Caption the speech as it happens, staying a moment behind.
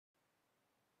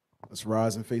Let's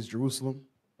rise and face Jerusalem.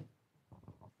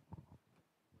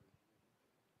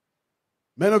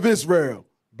 Men of Israel,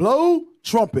 blow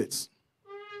trumpets.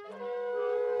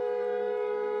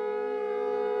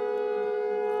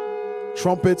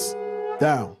 Trumpets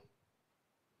down.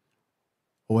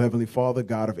 O Heavenly Father,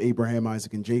 God of Abraham,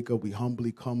 Isaac, and Jacob, we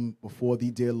humbly come before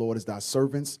thee, dear Lord, as thy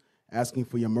servants, asking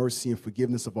for your mercy and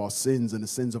forgiveness of our sins and the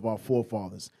sins of our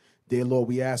forefathers. Dear Lord,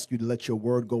 we ask you to let your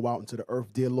word go out into the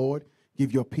earth, dear Lord.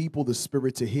 Give your people the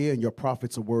spirit to hear and your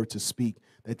prophets a word to speak,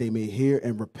 that they may hear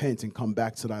and repent and come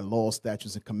back to thy laws,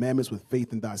 statutes, and commandments with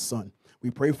faith in thy Son. We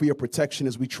pray for your protection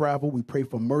as we travel. We pray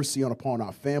for mercy upon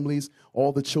our families,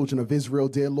 all the children of Israel,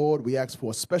 dear Lord. We ask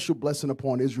for a special blessing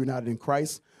upon Israel united in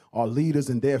Christ, our leaders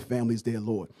and their families, dear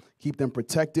Lord. Keep them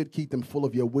protected, keep them full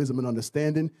of your wisdom and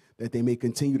understanding, that they may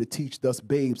continue to teach thus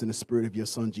babes in the spirit of your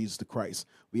Son, Jesus the Christ.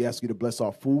 We ask you to bless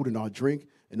our food and our drink,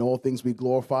 and all things we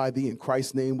glorify thee. In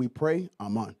Christ's name we pray.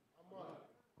 Amen.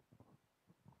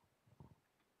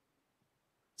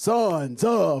 Sons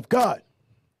of God,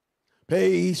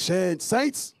 patient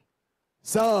saints,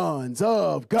 sons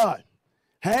of God,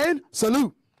 hand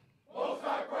salute. Most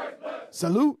High Christ bless.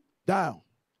 Salute down.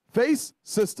 Face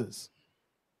sisters.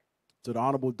 To the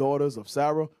honorable daughters of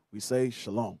Sarah, we say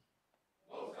shalom.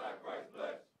 Most High Christ bless.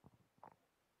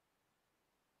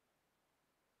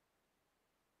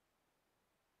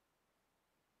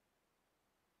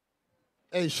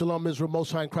 Hey, shalom, Israel.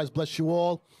 Most High in Christ bless you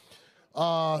all.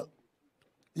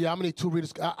 Yeah, I'm going to need two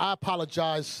readers. I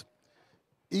apologize.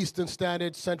 Eastern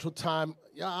Standard, Central Time.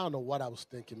 Yeah, I don't know what I was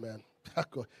thinking, man.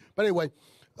 But anyway,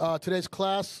 today's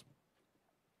class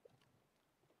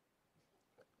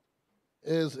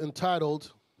is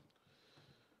entitled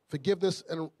Forgiveness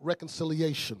and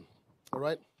Reconciliation. All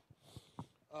right?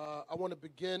 I want to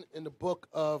begin in the book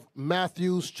of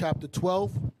Matthew, chapter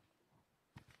 12.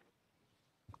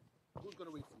 Who's going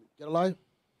to read for me? Get a line?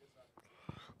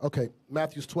 Okay,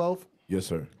 Matthew 12. Yes,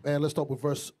 sir. And let's start with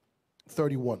verse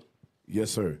 31. Yes,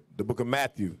 sir. The book of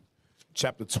Matthew,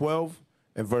 chapter 12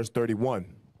 and verse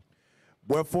 31.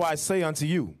 Wherefore I say unto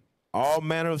you, all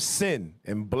manner of sin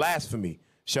and blasphemy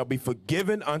shall be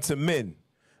forgiven unto men,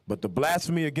 but the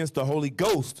blasphemy against the Holy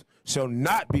Ghost shall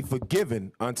not be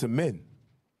forgiven unto men.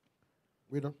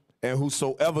 Read on. And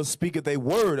whosoever speaketh a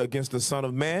word against the Son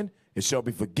of Man, it shall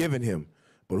be forgiven him.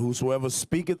 But whosoever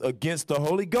speaketh against the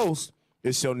Holy Ghost,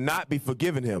 it shall not be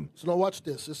forgiven him. So now watch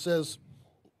this. It says,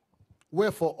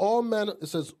 wherefore all manner, it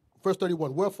says, verse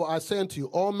 31, wherefore I say unto you,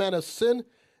 all manner of sin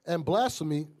and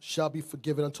blasphemy shall be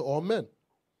forgiven unto all men.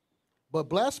 But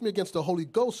blasphemy against the Holy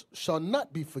Ghost shall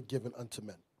not be forgiven unto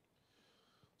men.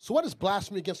 So what is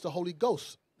blasphemy against the Holy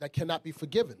Ghost that cannot be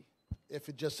forgiven? If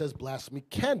it just says blasphemy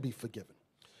can be forgiven.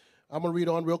 I'm going to read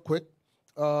on real quick.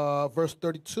 Verse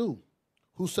 32.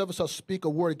 Whosoever shall speak a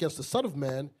word against the Son of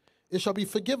Man, it shall be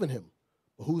forgiven him.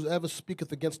 But whosoever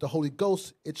speaketh against the Holy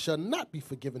Ghost, it shall not be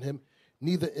forgiven him,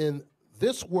 neither in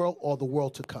this world or the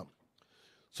world to come.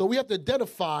 So we have to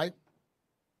identify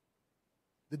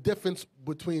the difference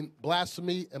between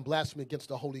blasphemy and blasphemy against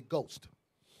the Holy Ghost.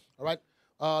 All right?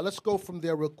 Let's go from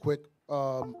there real quick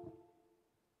to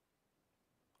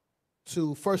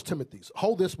 1 Timothy's.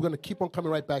 Hold this. We're going to keep on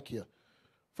coming right back here.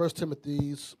 1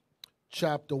 Timothy's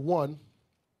chapter 1,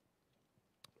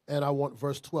 and I want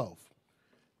verse 12.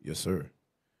 Yes, sir.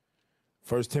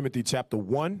 1 Timothy chapter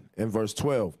 1 and verse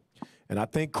 12. And I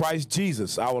thank Christ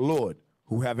Jesus, our Lord,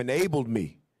 who have enabled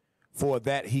me, for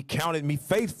that he counted me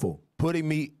faithful, putting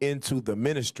me into the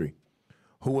ministry,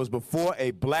 who was before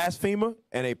a blasphemer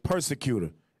and a persecutor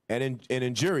and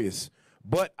injurious.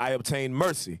 But I obtained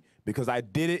mercy because I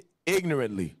did it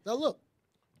ignorantly. Now look,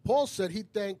 Paul said he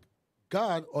thanked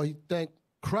God, or he thanked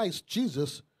Christ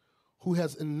Jesus, who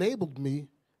has enabled me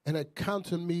and had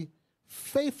counted me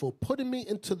faithful, putting me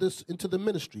into the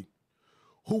ministry,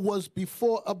 who was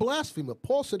before a blasphemer.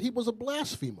 Paul said he was a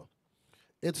blasphemer.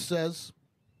 It says,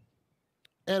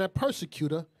 and a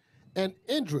persecutor and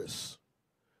injurious,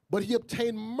 but he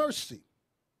obtained mercy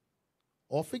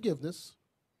or forgiveness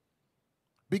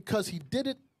because he did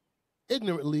it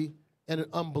ignorantly and in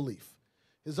unbelief.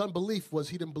 His unbelief was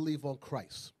he didn't believe on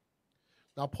Christ.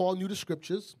 Now, Paul knew the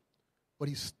scriptures, but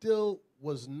he still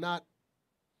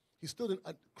didn't,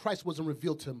 Christ wasn't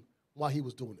revealed to him while he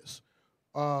was doing this.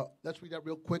 Let's read that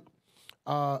real quick.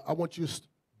 I want you to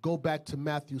go back to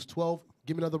Matthew 12.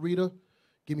 Give me another reader.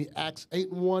 Give me Acts 8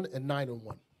 and 1 and 9 and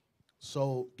 1.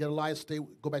 So get Elias,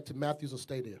 go back to Matthew's and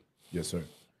stay there. Yes, sir.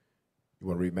 You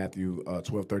want to read Matthew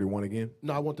 12:31 again?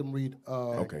 No, I want them to read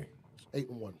okay. 8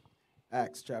 and 1.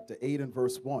 Acts chapter 8 and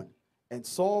verse 1. And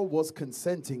Saul was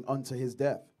consenting unto his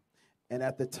death. And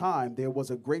at the time there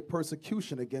was a great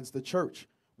persecution against the church,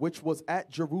 which was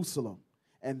at Jerusalem.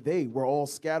 And they were all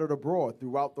scattered abroad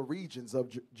throughout the regions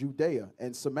of Judea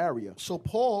and Samaria. So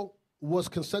Paul was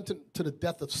consenting to the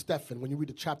death of Stephen when you read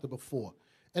the chapter before.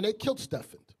 And they killed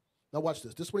Stephen. Now watch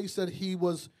this. This is when he said he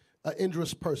was an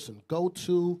injurious person. Go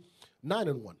to 9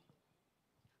 and 1.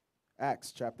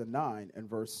 Acts chapter 9 and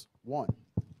verse 1.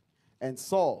 And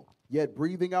Saul, yet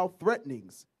breathing out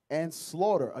threatenings and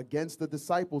slaughter against the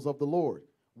disciples of the Lord,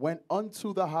 went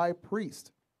unto the high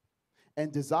priest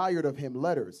and desired of him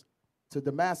letters to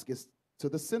Damascus, to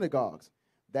the synagogues,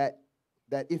 that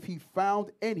if he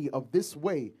found any of this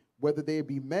way, whether they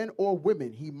be men or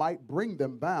women, he might bring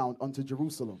them bound unto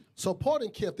Jerusalem. So Paul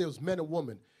didn't care if there was men or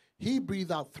women. He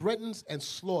breathed out threats and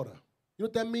slaughter. You know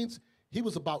what that means? He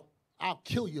was about, I'll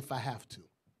kill you if I have to.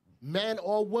 Man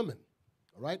or woman,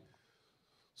 all right?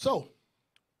 So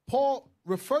Paul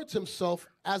referred to himself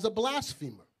as a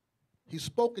blasphemer. He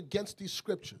spoke against these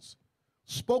scriptures,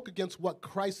 spoke against what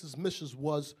Christ's mission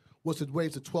was to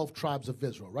raise the 12 tribes of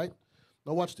Israel, right?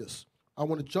 Now watch this. I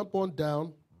want to jump on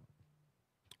down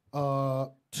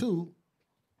to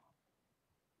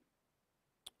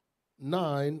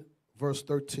 9, verse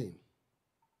 13.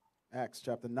 Acts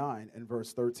chapter 9 and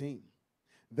verse 13.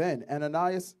 Then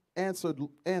Ananias answered,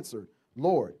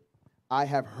 Lord, I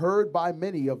have heard by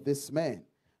many of this man,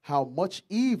 how much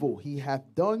evil he hath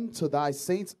done to thy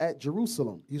saints at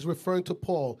Jerusalem. He's referring to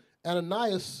Paul.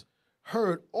 Ananias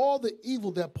heard all the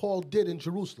evil that Paul did in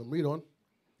Jerusalem. Read on.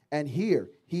 And here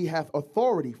he hath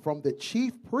authority from the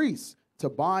chief priests to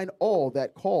bind all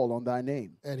that call on thy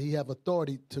name. And he have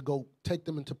authority to go take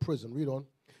them into prison. Read on.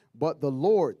 But the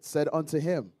Lord said unto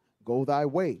him, Go thy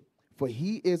way, for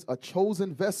he is a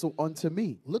chosen vessel unto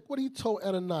me. Look what he told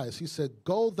Ananias. He said,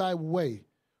 Go thy way,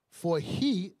 for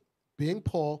he, being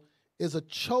Paul, is a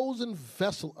chosen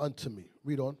vessel unto me.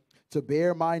 Read on. To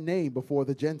bear my name before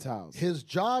the Gentiles. His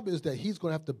job is that he's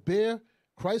going to have to bear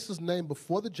Christ's name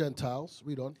before the Gentiles.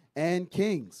 Read on. And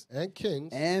kings. And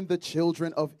kings. And the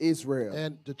children of Israel.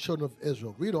 And the children of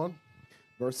Israel. Read on.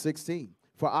 Verse 16.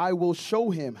 For I will show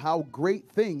him how great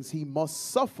things he must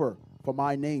suffer for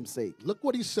my name's sake. Look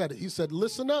what he said. He said,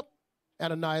 listen up,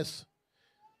 Ananias.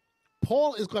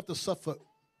 Paul is going to have to suffer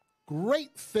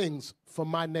great things for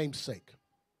my name's sake.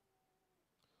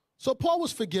 So Paul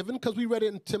was forgiven because we read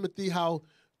it in Timothy how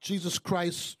Jesus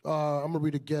Christ, I'm going to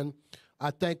read again.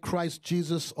 I thank Christ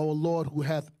Jesus, our Lord, who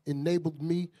hath enabled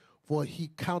me, for he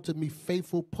counted me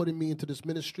faithful, putting me into this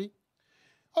ministry.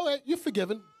 All right, you're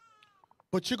forgiven,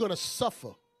 but you're going to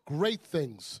suffer great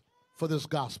things for this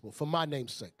gospel, for my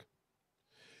name's sake.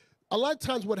 A lot of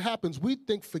times what happens, we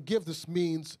think forgiveness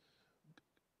means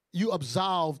you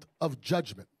absolved of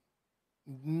judgment.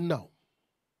 No.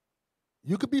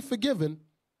 You could be forgiven,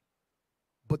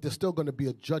 but there's still going to be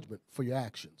a judgment for your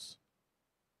actions.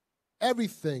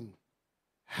 Everything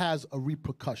has a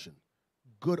repercussion,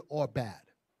 good or bad.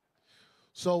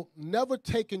 So never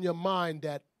take in your mind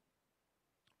that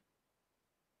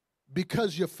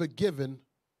because you're forgiven,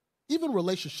 even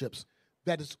relationships,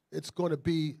 that it's going to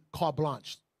be carte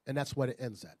blanche, and that's where it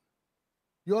ends at.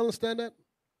 You understand that?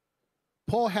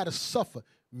 Paul had to suffer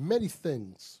many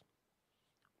things.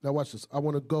 Now watch this. I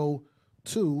want to go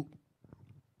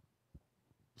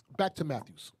back to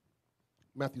Matthews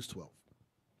 12.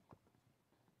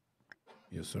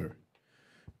 Yes, sir.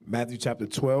 Matthew chapter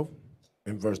 12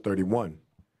 and verse 31.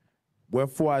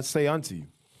 Wherefore I say unto you,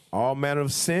 all manner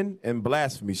of sin and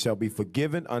blasphemy shall be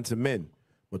forgiven unto men,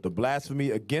 but the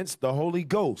blasphemy against the Holy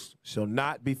Ghost shall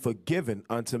not be forgiven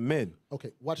unto men.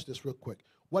 Okay, watch this real quick.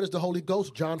 What is the Holy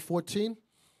Ghost? John 14.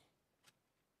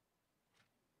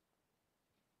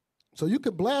 So you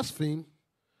can blaspheme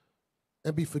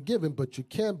and be forgiven, but you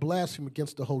can't blaspheme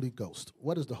against the Holy Ghost.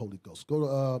 What is the Holy Ghost?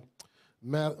 Go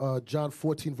to John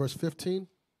 14, verse 15.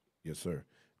 Yes, sir.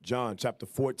 John chapter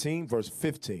 14, verse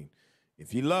 15.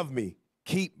 If ye love me,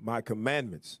 keep my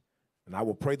commandments, and I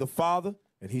will pray the Father,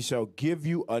 and he shall give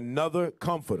you another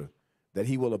comforter, that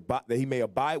he may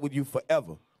abide with you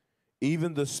forever,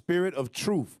 even the Spirit of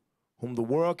truth, whom the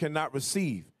world cannot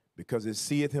receive, because it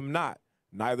seeth him not,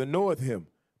 neither knoweth him,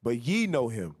 but ye know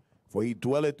him, for he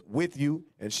dwelleth with you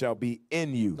and shall be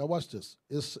in you. Now watch this.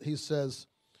 He says,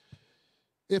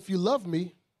 if you love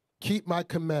me, keep my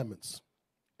commandments.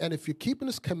 And if you're keeping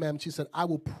his commandments, he said, I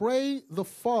will pray the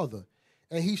Father,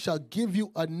 and he shall give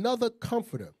you another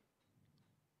comforter,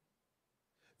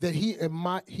 that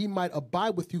he might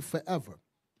abide with you forever.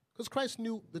 Because Christ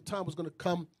knew the time was going to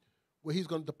come where he's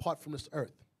going to depart from this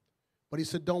earth. But he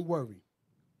said, don't worry.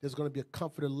 There's going to be a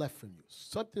comforter left from you.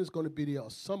 Something's going to be there,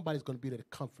 or somebody's going to be there to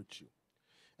comfort you.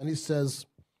 And he says,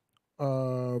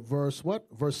 verse what?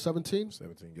 Verse 17?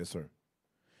 17, yes, sir.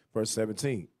 Verse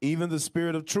 17, even the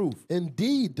Spirit of truth.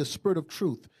 Indeed, the Spirit of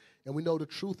truth. And we know the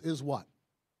truth is what?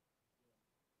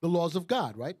 The laws of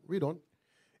God, right? Read on.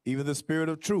 Even the Spirit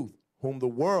of truth, whom the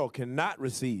world cannot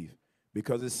receive,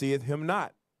 because it seeth him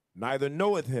not, neither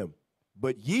knoweth him.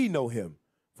 But ye know him,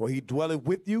 for he dwelleth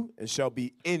with you and shall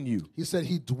be in you. He said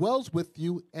he dwells with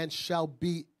you and shall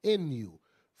be in you.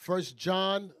 1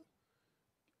 John,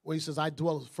 when he says I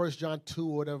dwell, 1 John 2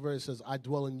 or whatever, it says I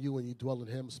dwell in you and you dwell in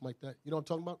him, something like that. You know what I'm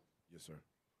talking about? Yes, sir.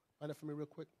 Find that for me real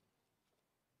quick.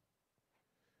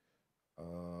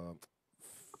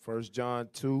 1 John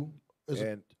 2.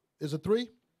 Is it 3?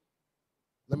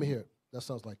 Let me hear it. That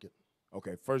sounds like it.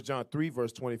 Okay, 1 John 3,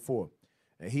 verse 24.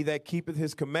 And he that keepeth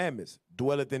his commandments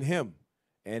dwelleth in him,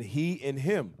 and he in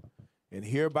him. And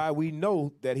hereby we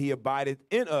know that he abideth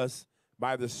in us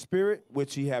by the Spirit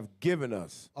which he hath given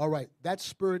us. All right, that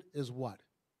Spirit is what?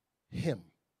 Him.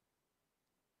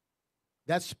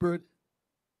 That Spirit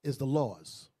is the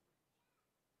laws.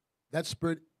 That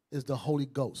Spirit is the Holy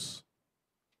Ghost.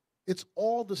 It's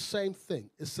all the same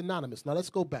thing. It's synonymous. Now let's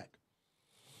go back.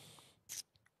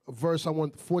 Verse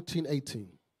 14, 18.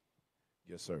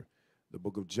 Yes, sir. The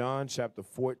book of John, chapter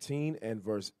 14 and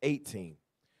verse 18.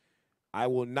 I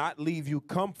will not leave you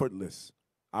comfortless.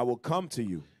 I will come to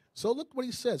you. So look what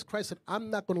he says. Christ said,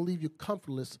 I'm not going to leave you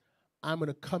comfortless. I'm going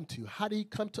to come to you. How did he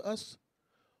come to us?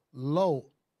 Lo,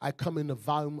 I come in the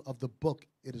volume of the book.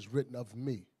 It is written of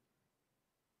me.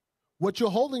 What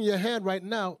you're holding in your hand right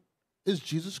now is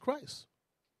Jesus Christ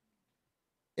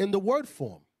in the word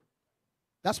form.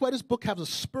 That's why this book has a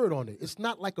spirit on it. It's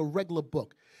not like a regular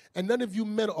book. And none of you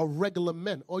men are regular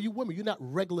men, or you women, you're not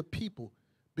regular people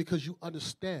because you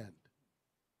understand.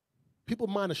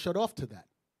 People's mind are shut off to that.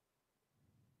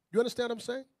 You understand what I'm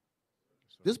saying?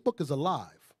 This book is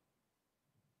alive.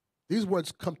 These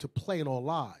words come to play in our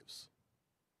lives.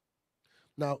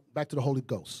 Now, back to the Holy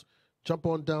Ghost. Jump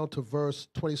on down to verse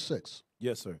 26.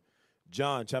 Yes, sir.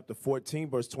 John chapter 14,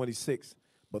 verse 26.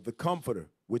 But the Comforter,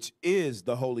 which is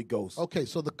the Holy Ghost. Okay,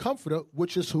 so the Comforter,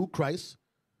 which is who? Christ.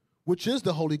 Which is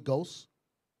the Holy Ghost,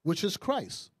 which is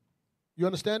Christ. You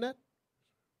understand that?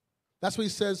 That's what he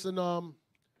says in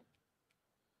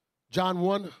John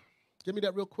 1. Give me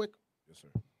that real quick. Yes, sir.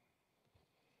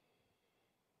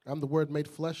 I'm the Word made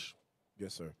flesh.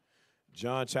 Yes, sir.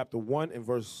 John chapter 1 and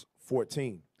verse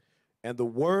 14. And the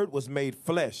Word was made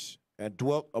flesh and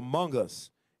dwelt among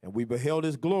us, and we beheld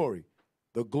his glory,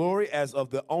 the glory as of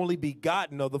the only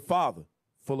begotten of the Father,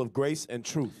 full of grace and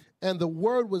truth. And the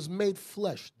Word was made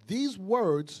flesh. These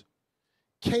words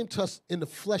came to us in the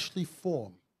fleshly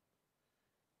form.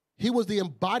 He was the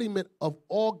embodiment of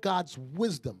all God's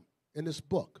wisdom in this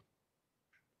book.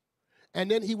 And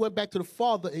then he went back to the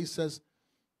Father and he says,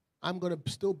 I'm going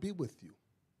to still be with you.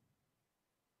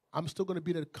 I'm still going to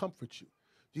be there to comfort you.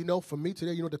 Do you know, for me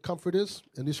today, you know what the comfort is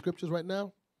in these scriptures right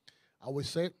now? I always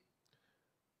say it.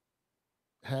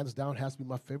 Hands down has to be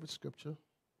my favorite scripture,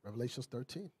 Revelations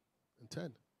 13 and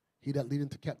 10. He that lead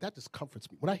into captivity, that just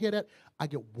comforts me. When I hear that, I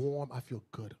get warm, I feel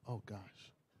good. Oh,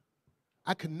 gosh.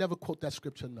 I can never quote that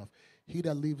scripture enough. He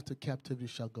that leads into captivity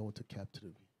shall go into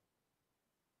captivity.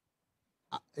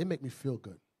 It make me feel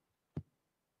good.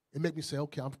 It make me say,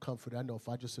 okay, I'm comforted. I know if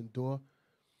I just endure,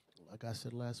 like I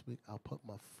said last week, I'll put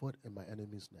my foot in my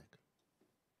enemy's neck.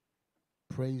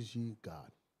 Praise ye God.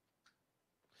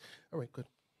 All right, good.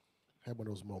 Had one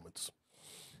of those moments.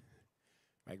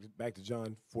 Back to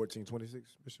John 14,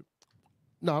 26, Bishop.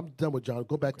 No, I'm done with John.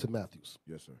 Go back to Matthew's.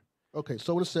 Yes, sir. Okay,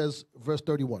 so when it says, verse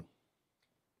 31.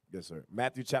 Yes, sir.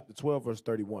 Matthew chapter 12, verse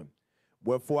 31.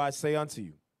 Wherefore I say unto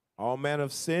you, all manner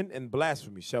of sin and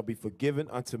blasphemy shall be forgiven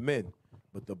unto men,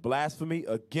 but the blasphemy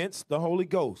against the Holy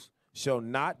Ghost shall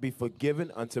not be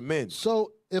forgiven unto men.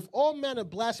 So if all manner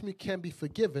of blasphemy can be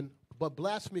forgiven, but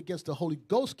blasphemy against the Holy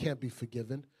Ghost can't be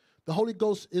forgiven, the Holy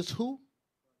Ghost is who?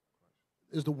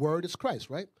 Is the Word, is Christ,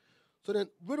 right? So then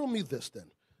riddle me this then.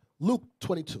 Luke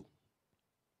 22.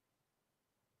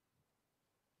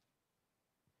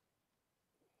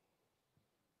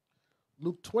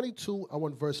 Luke 22, I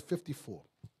want verse 54.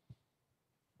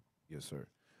 Yes, sir.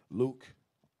 Luke,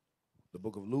 the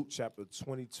book of Luke, chapter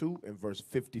 22 and verse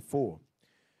 54.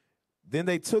 Then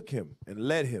they took him and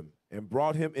led him and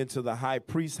brought him into the high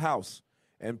priest's house,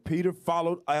 and Peter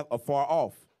followed afar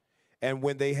off. And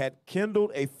when they had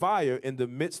kindled a fire in the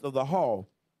midst of the hall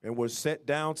and were set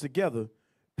down together,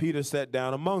 Peter sat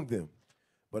down among them.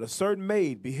 But a certain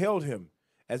maid beheld him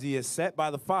as he had sat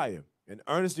by the fire, and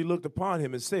earnestly looked upon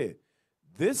him and said,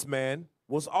 This man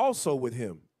was also with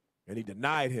him. And he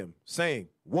denied him, saying,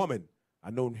 Woman,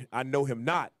 I know him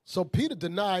not. So Peter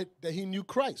denied that he knew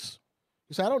Christ.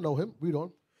 He said, I don't know him. Read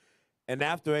on. And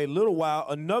after a little while,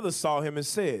 another saw him and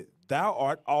said, Thou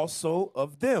art also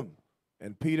of them.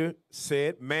 And Peter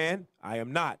said, Man, I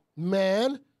am not.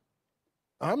 Man,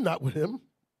 I'm not with him.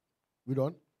 Read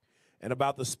on. And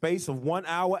about the space of 1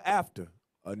 hour after,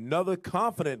 another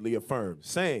confidently affirmed,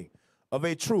 saying, Of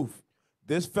a truth,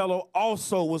 this fellow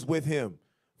also was with him,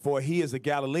 for he is a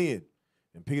Galilean.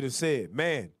 And Peter said,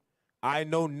 Man, I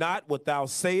know not what thou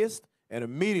sayest. And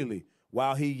immediately,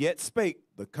 while he yet spake,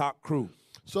 the cock crew.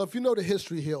 So if you know the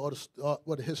history here,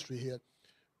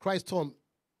 Christ told him,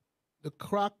 the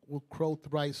cock will crow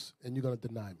thrice and you're going to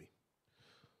deny me.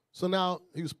 So now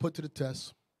he was put to the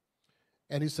test,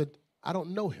 and he said, I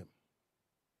don't know him.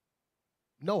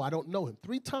 No, I don't know him.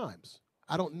 3 times,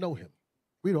 I don't know him.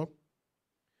 Read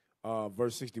on.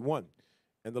 Verse 61.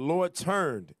 And the Lord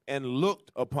turned and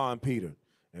looked upon Peter.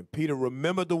 And Peter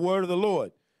remembered the word of the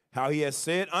Lord, how he had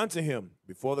said unto him,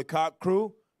 Before the cock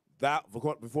crow,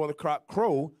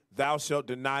 thou shalt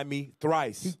deny me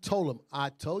thrice. He told him, I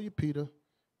tell you, Peter,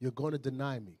 you're going to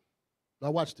deny me.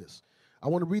 Now watch this. I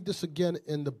want to read this again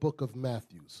in the book of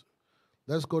Matthew.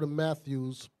 Let's go to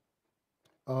Matthew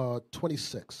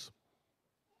 26.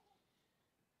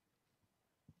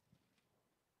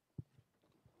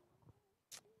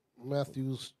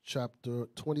 Matthew chapter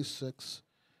 26,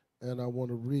 and I want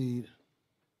to read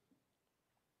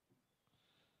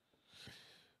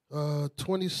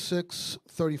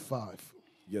 26:35.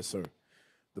 Yes, sir.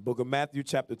 The book of Matthew,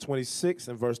 chapter 26,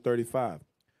 and verse 35.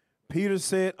 Peter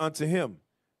said unto him,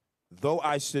 Though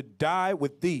I should die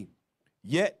with thee,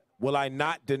 yet will I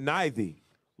not deny thee.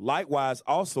 Likewise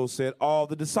also said all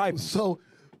the disciples. So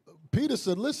Peter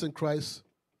said, listen, Christ.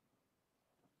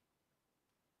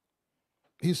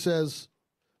 He says,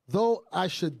 though I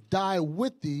should die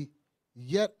with thee,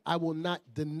 yet I will not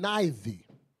deny thee.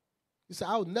 He said,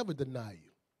 I will never deny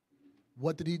you.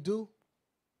 What did he do?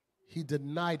 He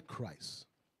denied Christ.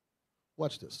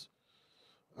 Watch this.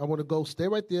 I want to go, stay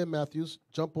right there, Matthews,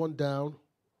 jump on down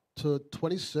to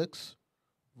 26,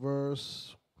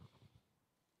 verse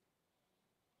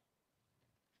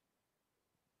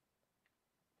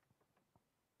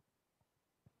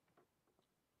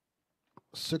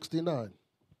 69.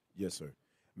 Yes, sir.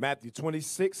 Matthew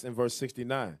 26 and verse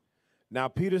 69. Now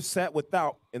Peter sat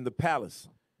without in the palace,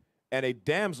 and a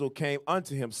damsel came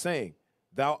unto him, saying,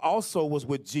 Thou also was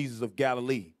with Jesus of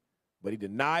Galilee. But he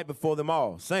denied before them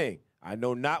all, saying, I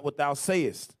know not what thou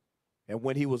sayest. And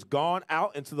when he was gone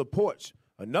out into the porch,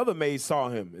 another maid saw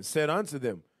him and said unto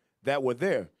them that were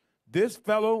there, This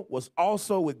fellow was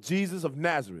also with Jesus of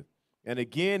Nazareth. And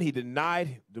again he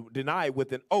denied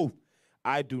with an oath,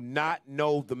 I do not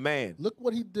know the man. Look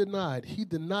what he denied. He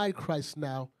denied Christ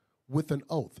now with an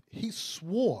oath. He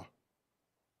swore,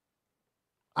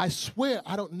 I swear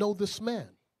I don't know this man.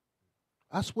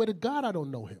 I swear to God I don't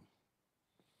know him.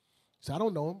 He said, I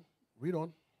don't know him. Read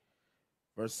on.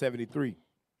 Verse 73.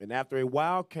 And after a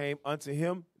while came unto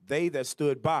him they that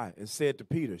stood by, and said to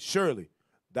Peter, Surely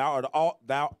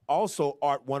thou also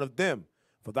art one of them,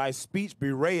 for thy speech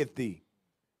bewrayeth thee.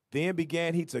 Then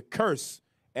began he to curse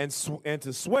and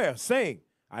to swear, saying,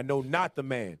 I know not the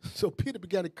man. So Peter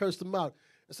began to curse them out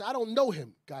and said, I don't know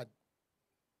him, God.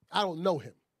 I don't know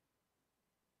him.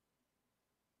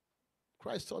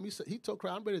 Christ told him, he told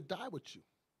Christ, I'm ready to die with you.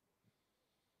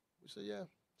 He said, yeah,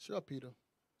 sure, Peter.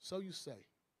 So you say.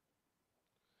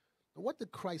 Now, what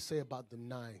did Christ say about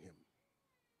denying him?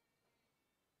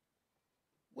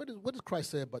 What does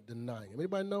Christ say about denying him?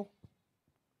 Anybody know?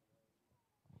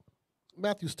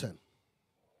 Matthew 10.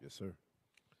 Yes, sir.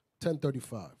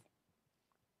 10:35.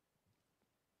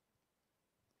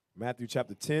 Matthew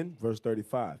chapter 10, verse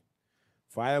 35.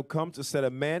 For I have come to set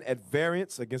a man at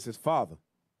variance against his father,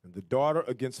 and the daughter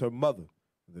against her mother,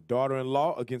 and the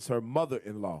daughter-in-law against her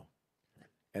mother-in-law.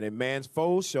 And a man's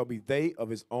foes shall be they of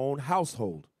his own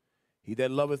household. He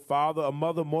that loveth father or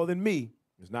mother more than me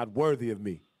is not worthy of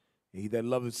me. And he that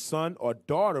loveth son or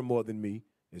daughter more than me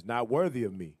is not worthy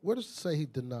of me. Where does it say he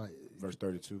denied? Verse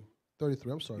 32.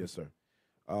 33, I'm sorry. Yes, sir.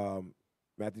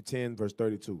 Matthew 10, verse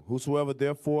 32. Whosoever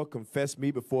therefore confess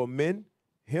me before men,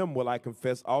 him will I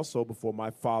confess also before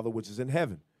my Father which is in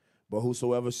heaven. But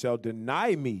whosoever shall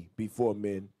deny me before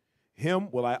men, him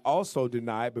will I also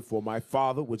deny before my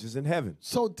Father which is in heaven.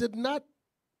 So did not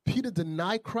Peter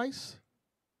deny Christ?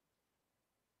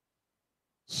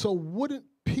 So wouldn't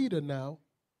Peter now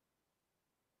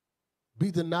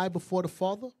be denied before the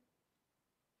Father?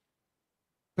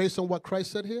 Based on what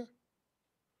Christ said here?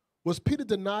 Was Peter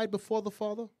denied before the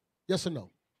Father? Yes or no?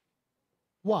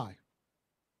 Why?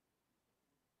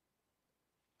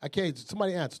 I can't.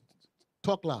 Somebody answer.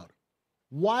 Talk loud.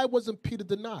 Why wasn't Peter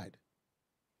denied?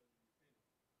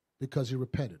 Because he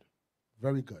repented.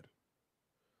 Very good.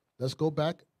 Let's go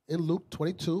back in Luke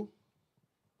 22,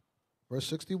 verse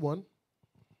 61.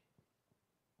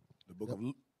 The book of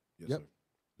Luke. Yes, Yep. sir.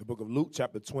 The book of Luke,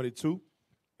 chapter 22,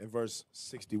 and verse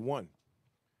 61.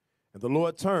 And the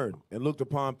Lord turned and looked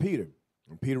upon Peter.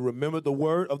 And Peter remembered the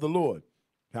word of the Lord,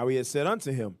 how he had said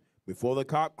unto him, before the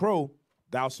cock crow,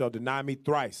 thou shalt deny me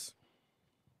thrice.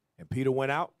 And Peter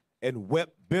went out and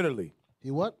wept bitterly. He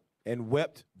what? And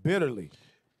wept bitterly.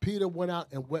 Peter went out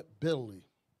and wept bitterly.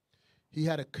 He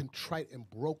had a contrite and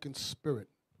broken spirit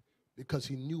because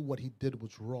he knew what he did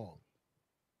was wrong.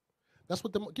 That's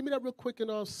what give me that real quick in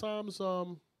Psalms.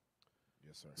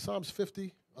 Yes, sir. Psalms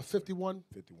 50, 51.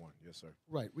 51, yes, sir.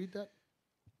 Right, read that.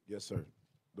 Yes, sir.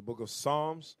 The book of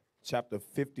Psalms, chapter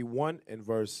 51 and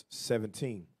verse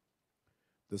 17.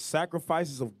 The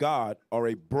sacrifices of God are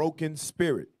a broken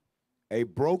spirit, a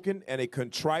broken and a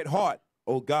contrite heart,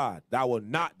 O God, thou wilt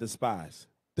not despise.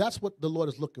 That's what the Lord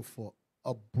is looking for,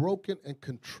 a broken and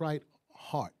contrite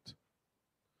heart.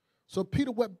 So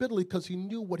Peter wept bitterly because he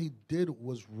knew what he did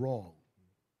was wrong.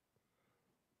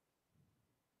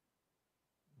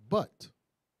 But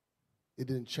it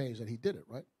didn't change that he did it,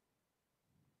 right?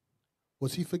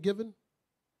 Was he forgiven?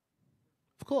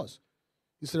 Of course.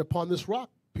 He said, upon this rock,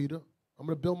 Peter, I'm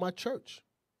going to build my church.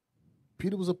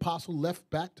 Peter was apostle left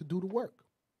back to do the work.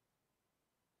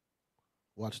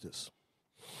 Watch this.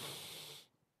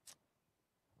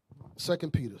 2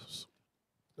 Peter.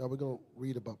 Now we're going to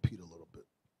read about Peter a little bit.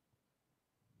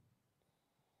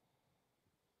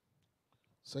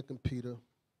 2 Peter.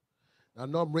 Now, I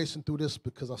know I'm racing through this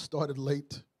because I started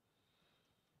late.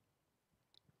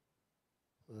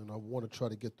 And I want to try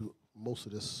to get through most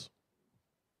of this.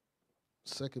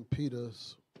 2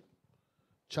 Peter's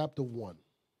chapter 1.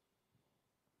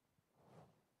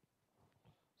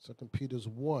 2 Peter's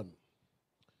 1.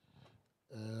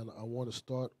 And I want to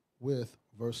start with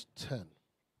verse 10.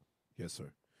 Yes,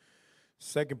 sir.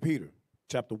 2 Peter,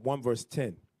 chapter 1, verse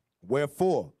 10.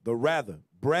 Wherefore, the rather,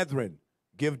 brethren,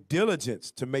 give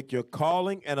diligence to make your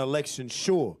calling and election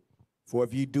sure. For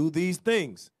if ye do these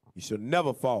things, ye shall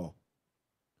never fall.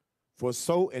 For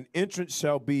so an entrance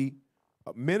shall be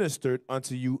ministered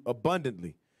unto you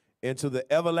abundantly into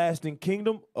the everlasting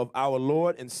kingdom of our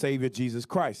Lord and Savior Jesus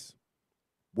Christ.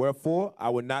 Wherefore, I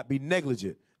would not be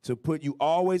negligent to put you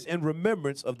always in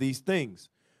remembrance of these things,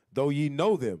 though ye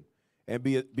know them, and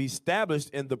be established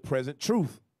in the present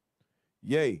truth.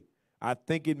 Yea, I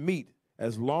think it meet,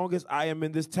 as long as I am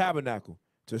in this tabernacle,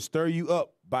 to stir you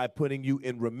up by putting you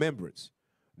in remembrance,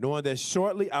 knowing that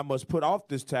shortly I must put off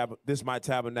this my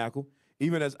tabernacle,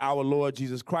 even as our Lord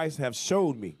Jesus Christ have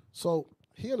showed me. So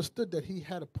he understood that he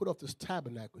had to put off this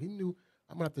tabernacle. He knew,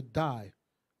 I'm going to have to die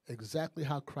exactly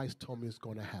how Christ told me it's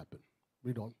going to happen.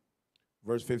 Read on.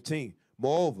 Verse 15,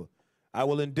 moreover, I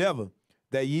will endeavor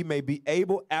that ye may be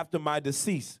able after my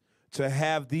decease to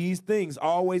have these things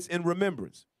always in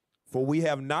remembrance. For we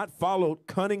have not followed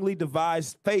cunningly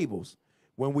devised fables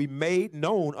when we made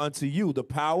known unto you the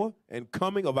power and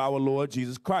coming of our Lord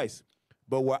Jesus Christ,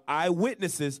 but were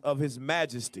eyewitnesses of his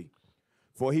majesty.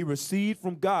 For he received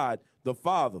from God the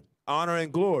Father honor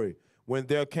and glory when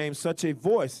there came such a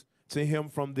voice to him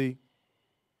from the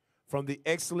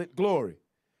excellent glory.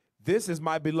 This is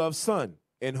my beloved Son,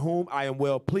 in whom I am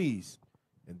well pleased.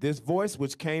 And this voice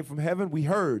which came from heaven we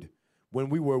heard when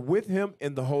we were with him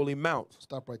in the holy mount.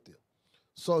 Stop right there.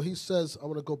 So he says, I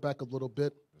want to go back a little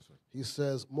bit. Yes, sir. He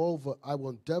says, moreover, I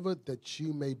will endeavor that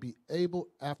you may be able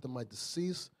after my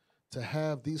decease to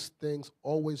have these things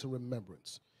always in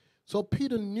remembrance. So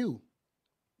Peter knew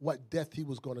what death he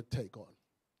was going to take on.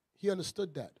 He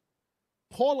understood that.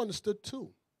 Paul understood too.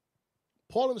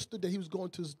 Paul understood that he was going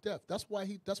to his death. That's why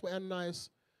Ananias,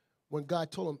 when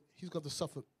God told him he's going to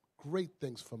suffer great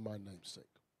things for my name's sake.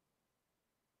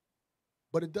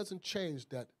 But it doesn't change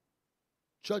that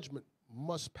judgment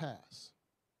must pass.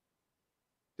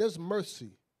 There's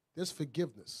mercy, there's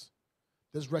forgiveness,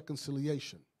 there's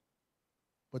reconciliation,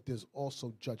 but there's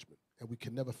also judgment, and we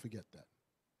can never forget that.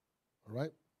 All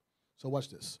right? So watch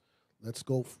this. Let's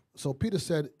go. So Peter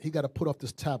said he got to put off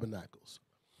this tabernacles.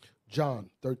 John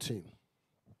 13.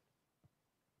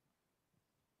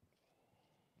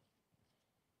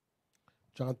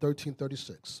 John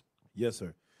 13:36. Yes,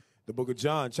 sir. The book of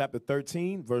John, chapter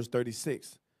 13, verse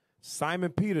 36.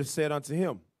 Simon Peter said unto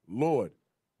him, Lord,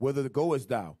 whither goest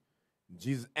thou? And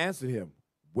Jesus answered him,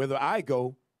 Whither I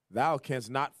go, thou canst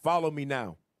not follow me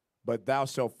now, but thou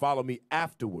shalt follow me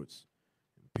afterwards.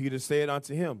 And Peter said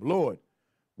unto him, Lord,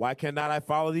 why cannot I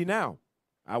follow thee now?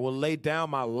 I will lay down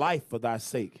my life for thy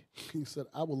sake. He said,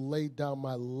 I will lay down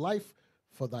my life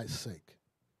for thy sake.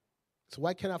 So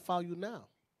why can't I follow you now?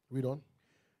 Read on.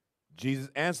 Jesus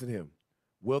answered him,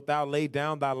 Wilt thou lay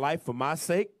down thy life for my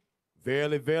sake?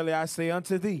 Verily, verily, I say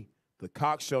unto thee, the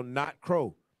cock shall not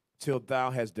crow till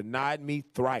thou hast denied me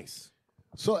thrice.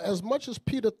 So as much as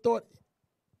Peter thought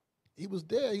he was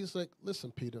there, he's like,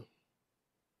 listen, Peter,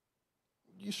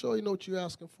 you sure you know what you're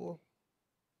asking for?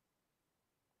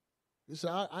 He said,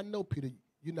 I know, Peter,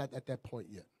 you're not at that point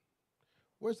yet.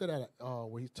 Where's that at?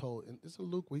 Where he told, is it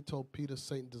Luke where he told Peter,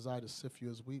 Satan desired to sift you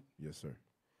as wheat? Yes, sir.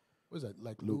 Where's that,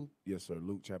 like Luke? Yes, sir.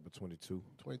 Luke chapter 22.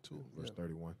 22. Verse Yeah.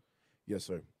 31. Yes,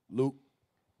 sir. Luke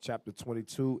chapter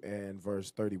 22 and verse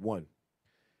 31.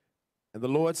 And the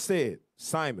Lord said,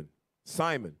 Simon,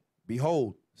 Simon,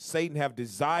 behold, Satan have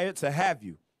desired to have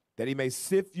you, that he may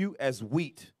sift you as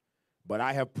wheat. But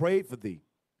I have prayed for thee,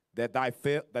 that thy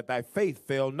faith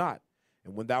fail not.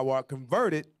 And when thou art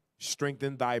converted,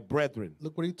 strengthen thy brethren.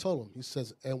 Look what he told him. He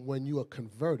says, and when you are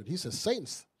converted, he says,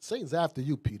 Satan's after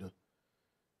you, Peter.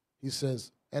 He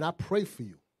says, and I pray for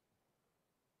you.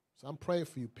 So I'm praying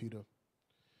for you, Peter.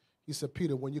 He said,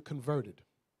 Peter, when you're converted,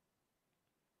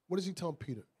 what does he tell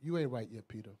Peter? You ain't right yet,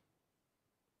 Peter.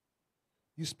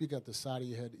 You speak at the side of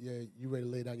your head, yeah, you ready to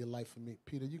lay down your life for me.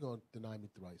 Peter, you're going to deny me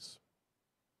thrice.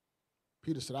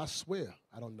 Peter said, I swear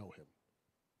I don't know him.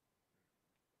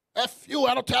 F you,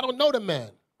 I don't know the man.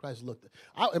 Christ looked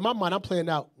at in my mind, I'm playing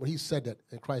out when he said that,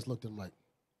 and Christ looked at him like,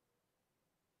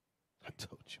 I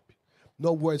told you.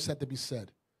 No words had to be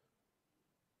said.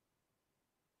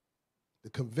 The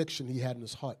conviction he had in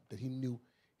his heart that he knew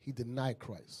he denied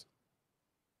Christ.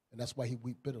 And that's why he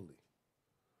wept bitterly.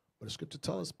 But the scripture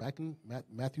tells us back in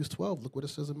Matthew 12, look what it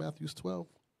says in Matthew 12.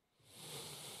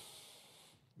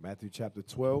 Matthew chapter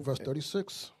 12. Verse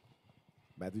 36.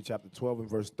 Matthew chapter 12 and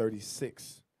verse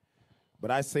 36. But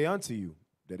I say unto you,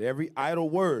 that every idle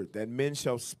word that men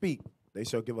shall speak, they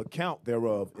shall give account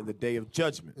thereof in the day of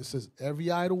judgment. It says, every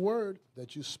idle word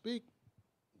that you speak,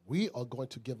 we are going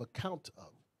to give account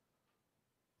of.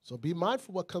 So be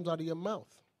mindful what comes out of your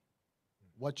mouth,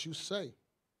 what you say.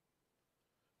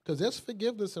 Because there's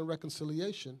forgiveness and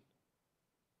reconciliation,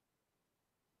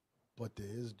 but there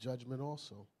is judgment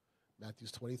also. Matthew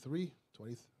 23.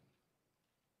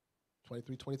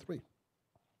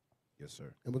 Yes,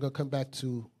 sir. And we're going to come back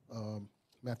to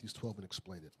Matthew 12 and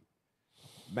explain it.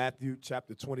 Matthew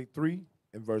chapter 23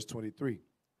 and verse 23.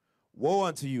 Woe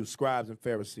unto you, scribes and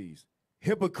Pharisees,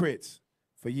 hypocrites,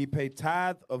 for ye pay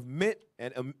tithe of mint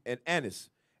and anise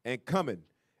and cumin,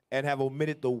 and have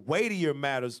omitted the weightier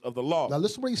matters of the law. Now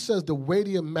listen what he says the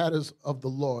weightier matters of the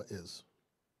law is.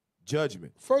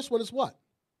 Judgment. First one is what?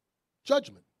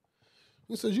 Judgment.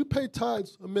 He says you pay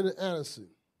tithes of mint and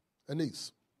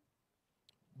anise,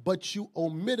 but you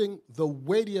omitting the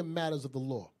weightier matters of the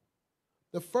law.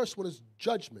 The first one is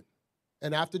judgment.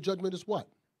 And after judgment is what?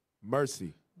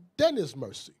 Mercy. Then is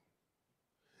mercy.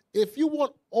 If you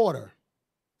want order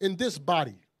in this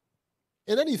body,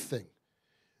 in anything,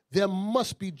 there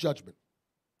must be judgment.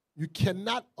 You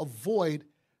cannot avoid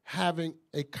having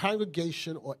a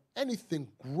congregation or anything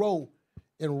grow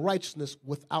in righteousness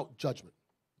without judgment.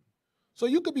 So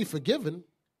you could be forgiven,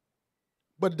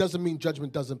 but it doesn't mean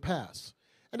judgment doesn't pass.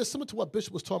 And it's similar to what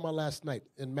Bishop was talking about last night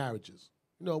in marriages.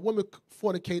 You know, a woman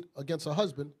fornicate against her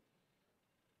husband.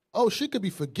 Oh, she could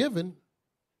be forgiven,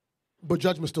 but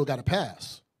judgment still got to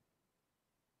pass.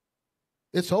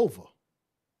 It's over.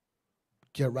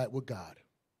 Get right with God.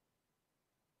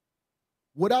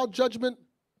 Without judgment,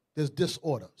 there's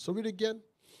disorder. So read it again.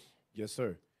 Yes,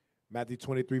 sir. Matthew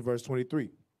 23, verse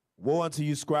 23. Woe unto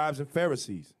you, scribes and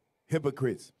Pharisees,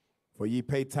 hypocrites, for ye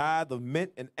pay tithe of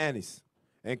mint and anise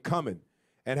and cumin,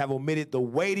 and have omitted the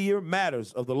weightier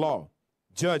matters of the law,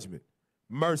 judgment,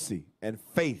 mercy, and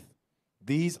faith.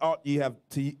 These ought ye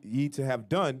to have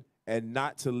done, and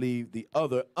not to leave the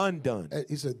other undone. And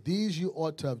he said, these you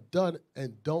ought to have done,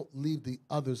 and don't leave the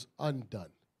others undone.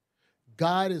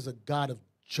 God is a God of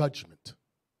judgment.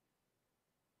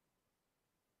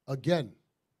 Again,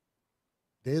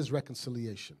 there's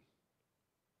reconciliation.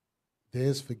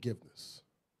 There's forgiveness.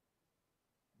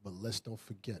 But let's don't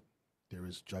forget, there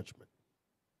is judgment.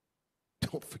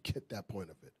 Don't forget that point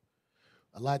of it.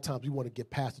 A lot of times we want to get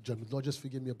past the judgment. Lord, just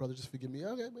forgive me, brother, just forgive me.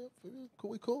 Okay, man,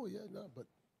 cool, yeah, no, but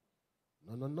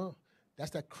no.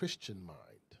 That's that Christian mind.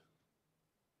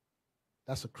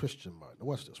 That's a Christian mind. Now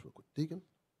watch this real quick. Deacon?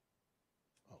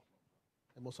 Oh,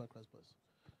 and most on Christ bless.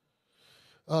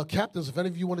 Captains, if any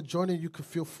of you want to join in, you can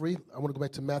feel free. I want to go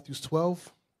back to Matthew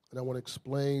 12, and I want to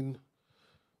explain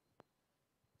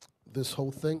this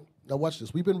whole thing. Now watch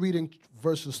this. We've been reading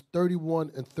verses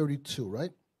 31 and 32,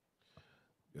 right?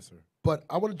 Yes, sir. But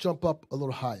I want to jump up a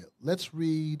little higher. Let's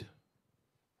read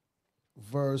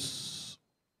verse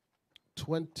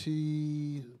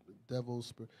 20, devil's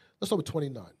spirit. Let's start with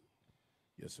 29.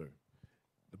 Yes, sir.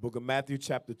 The book of Matthew,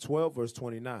 chapter 12, verse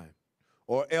 29.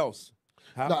 Or else.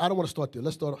 No, I don't want to start there.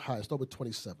 Let's start high. Start with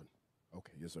 27.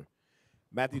 Okay, yes, sir.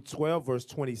 Matthew 12, verse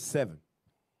 27.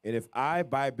 And if I,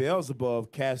 by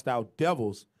Beelzebub, cast out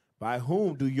devils, by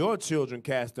whom do your children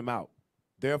cast them out?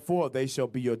 Therefore, they shall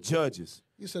be your judges.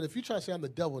 He said, if you try to say I'm the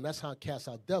devil and that's how I cast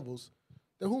out devils,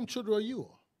 then whom children are you?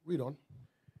 Read on.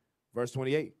 Verse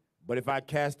 28. But if I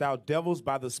cast out devils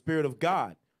by the Spirit of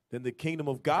God, then the kingdom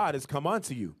of God is come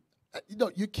unto you.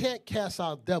 You can't cast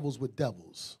out devils with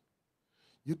devils.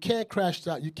 You can't cast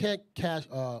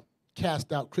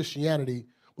out Christianity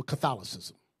with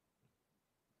Catholicism.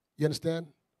 You understand?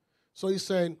 So he's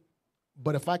saying,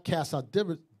 but if I cast out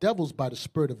devils by the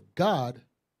Spirit of God,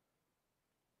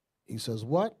 he says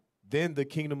what? Then the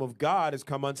kingdom of God is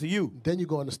come unto you. Then you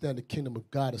go understand the kingdom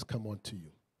of God has come unto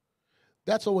you.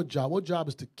 That's our job. Our job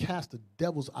is to cast the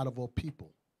devils out of all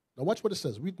people. Now watch what it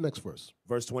says. Read the next verse.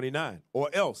 Verse 29. Or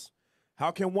else,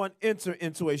 how can one enter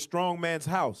into a strong man's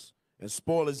house and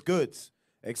spoil his goods,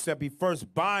 except he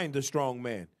first bind the strong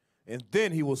man, and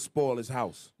then he will spoil his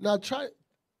house? Now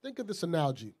think of this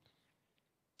analogy.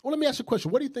 Well, let me ask you a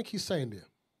question. What do you think he's saying there?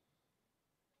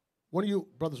 One of you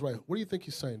brothers right here, what do you think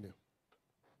he's saying there?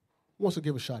 Who wants to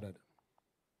give a shot at it?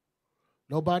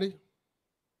 Nobody?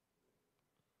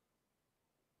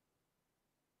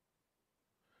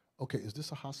 Okay, is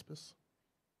this a hospice?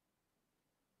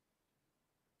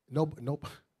 Nope.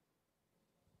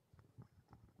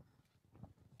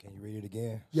 Can you read it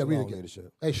again? Yeah, read it Shalom, again.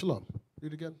 leadership. Hey, Shalom.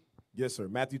 Read it again. Yes, sir.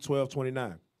 Matthew 12,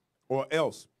 29. Or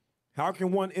else, how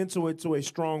can one enter into a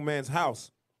strong man's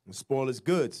house and spoil his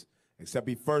goods, except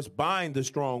he first bind the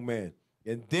strong man,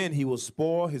 and then he will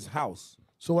spoil his house?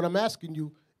 So what I'm asking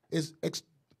you is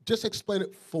just explain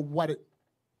it for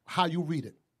how you read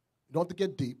it. You don't have to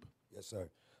get deep. Yes, sir.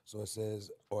 So it says,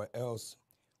 or else,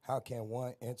 how can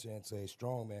one enter into a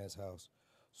strong man's house?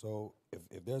 So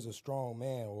if there's a strong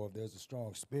man or if there's a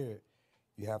strong spirit,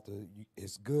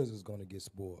 his goods is going to get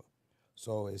spoiled.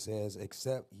 So it says,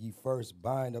 except ye first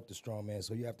bind up the strong man.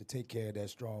 So you have to take care of that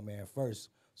strong man first.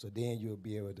 So then you'll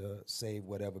be able to save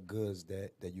whatever goods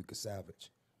that you could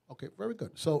salvage. Okay, very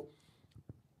good. So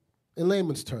in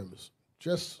layman's terms,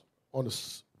 just on the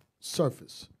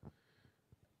surface.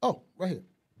 Oh, right here.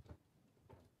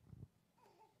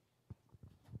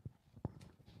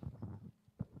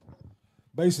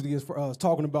 Basically, it's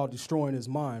talking about destroying his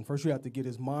mind. First, you have to get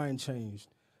his mind changed,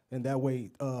 and that way,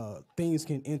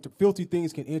 filthy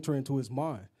things can enter into his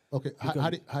mind. Okay, how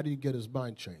do you get his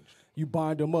mind changed? You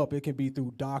bind him up. It can be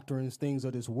through doctrines, things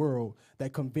of this world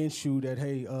that convince you that,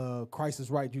 hey, Christ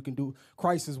is right.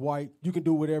 Christ is white. You can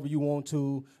do whatever you want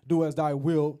to. Do as thy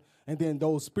will. And then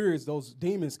those spirits, those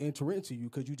demons enter into you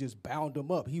because you just bound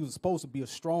them up. He was supposed to be a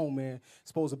strong man,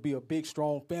 supposed to be a big,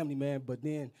 strong family man. But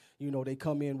then, they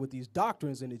come in with these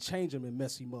doctrines and they change him and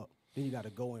mess him up. Then you got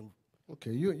to go and.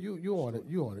 Okay, you on it,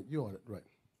 right.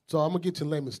 So I'm going to get to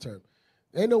layman's term.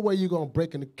 Ain't no way you're going to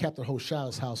break into Captain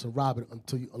Hoshia's house and rob it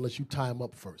unless you tie him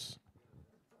up first.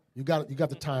 You got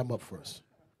to tie him up first.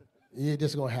 Yeah, this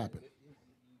is going to happen.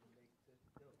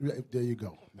 There you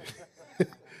go.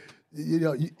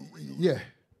 Yeah.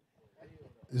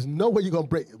 There's no way you're going to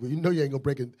break it. You know you ain't going to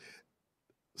break it.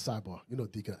 Sidebar.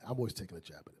 Deacon, I'm always taking a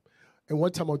jab at him. And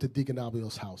one time I went to Deacon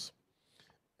Albiel's house.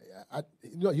 I'm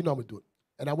going to do it.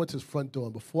 And I went to his front door,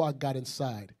 and before I got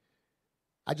inside,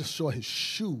 I just saw his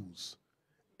shoes.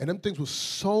 And them things were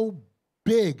so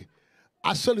big.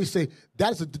 I certainly say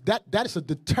that is a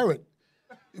deterrent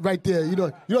right there. You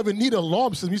don't even need an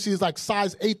alarm system. You see it's like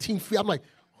size 18 feet. I'm like,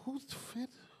 who's the fit?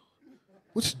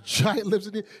 Which giant lives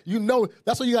in here?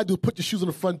 That's what you got to do, put your shoes on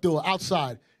the front door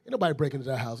outside. Ain't nobody breaking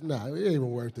into that house. Nah, it ain't even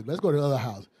worth it. Let's go to the other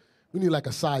house. We need like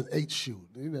a size 8 shoe.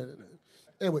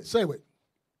 Anyway,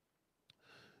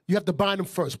 you have to bind them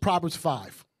first. Proverbs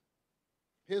 5.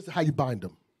 Here's how you bind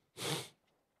them.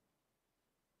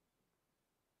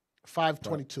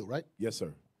 5:22, right? Yes,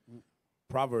 sir.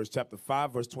 Proverbs chapter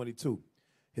 5, verse 22.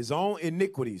 His own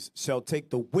iniquities shall take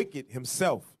the wicked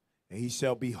himself, and he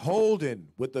shall be holden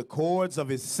with the cords of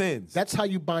his sins. That's how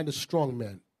you bind a strong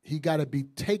man. He got to be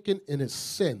taken in his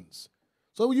sins.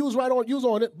 So you was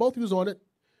on it. Both of you was on it.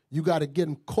 You got to get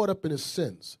him caught up in his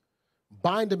sins.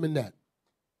 Bind him in that.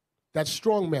 That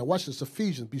strong man. Watch this.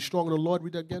 Ephesians. Be strong in the Lord.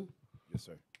 Read that again. Yes,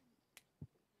 sir.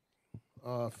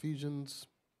 Ephesians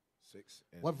 6.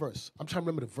 What verse? I'm trying to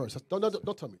remember the verse. Don't tell me.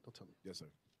 Don't tell me. Yes, sir.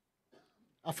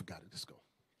 I forgot it. Let's go.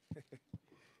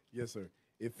 Yes, sir.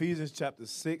 Ephesians chapter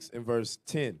 6 and verse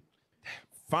 10.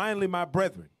 Finally, my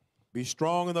brethren, be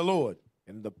strong in the Lord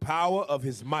and the power of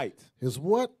his might. His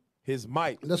what? His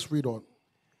might. Let's read on.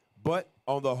 But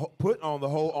put on the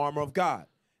whole armor of God,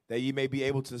 that ye may be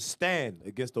able to stand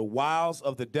against the wiles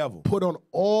of the devil. Put on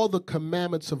all the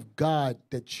commandments of God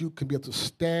that you can be able to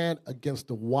stand against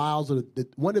the wiles of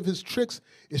one of his tricks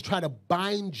is try to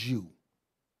bind you.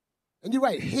 And you're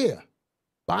right here.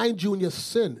 Bind you in your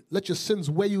sin. Let your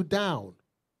sins weigh you down.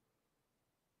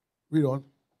 Read on.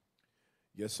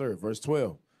 Yes, sir. Verse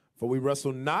 12. For we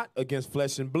wrestle not against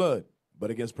flesh and blood,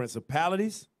 but against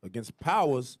principalities, against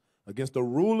powers, against the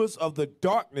rulers of the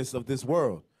darkness of this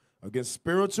world, against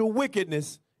spiritual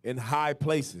wickedness in high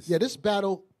places. Yeah, this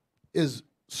battle is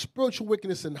spiritual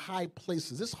wickedness in high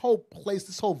places. This whole place,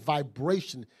 this whole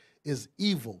vibration is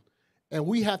evil. And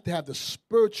we have to have the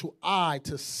spiritual eye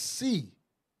to see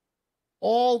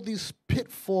all these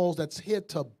pitfalls that's here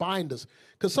to bind us.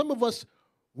 Because some of us,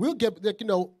 we'll get, like,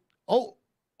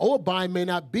 a bind may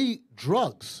not be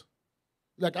drugs.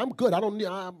 Like, I'm good. I don't need,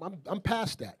 I'm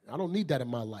past that. I don't need that in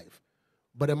my life.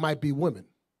 But it might be women.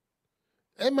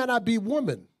 It might not be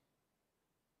women.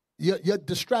 Your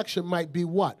distraction might be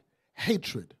what?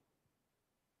 Hatred,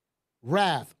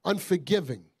 wrath,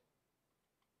 unforgiving.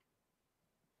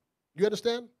 You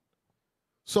understand?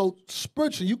 So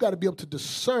spiritually, you got to be able to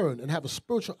discern and have a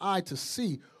spiritual eye to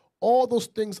see all those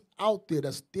things out there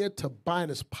that's there to bind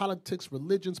us, politics,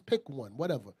 religions, pick one,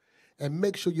 whatever, and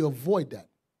make sure you avoid that.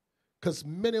 Because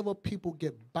many of our people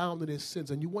get bound in their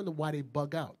sins, and you wonder why they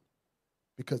bug out,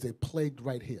 because they're plagued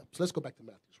right here. So let's go back to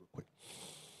Matthew real quick.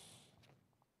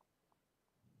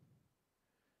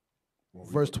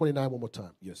 Verse 29 one more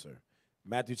time. Yes, sir.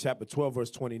 Matthew chapter 12,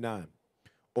 verse 29.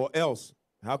 Or else,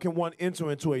 how can one enter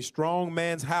into a strong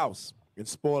man's house and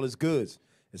spoil his goods,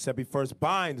 except he first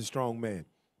bind the strong man,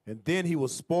 and then he will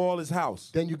spoil his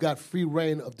house? Then you got free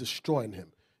reign of destroying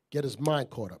him. Get his mind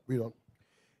caught up. Read on.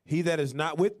 He that is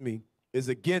not with me is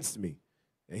against me,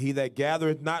 and he that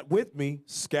gathereth not with me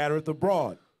scattereth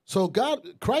abroad. So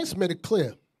Christ made it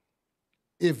clear.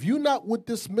 If you're not with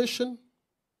this mission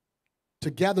to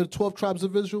gather the 12 tribes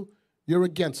of Israel, you're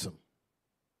against him.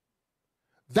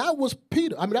 That was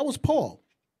Peter. That was Paul.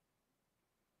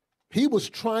 He was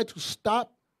trying to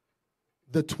stop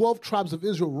the 12 tribes of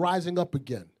Israel rising up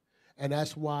again. And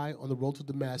that's why on the road to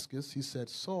Damascus, he said,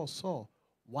 Saul, Saul,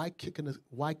 why kick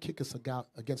us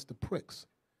against the pricks?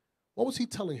 What was he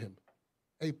telling him?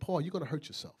 Hey, Paul, you're going to hurt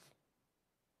yourself.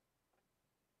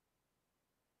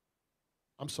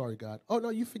 I'm sorry, God. Oh, no,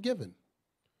 you're forgiven.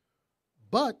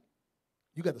 But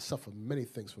you got to suffer many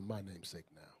things for my name's sake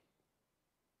now.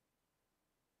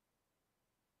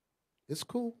 It's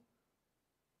cool.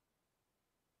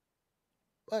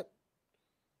 But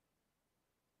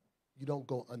you don't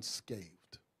go unscathed.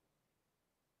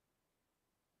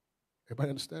 Everybody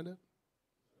understand that?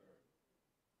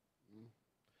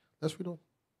 Let's read on.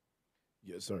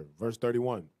 Yes, sir. Verse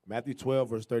 31. Matthew 12,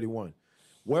 verse 31.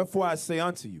 Wherefore I say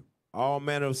unto you, all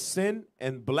manner of sin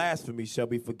and blasphemy shall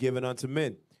be forgiven unto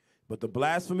men, but the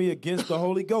blasphemy against the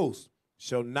Holy Ghost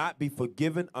shall not be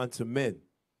forgiven unto men.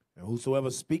 And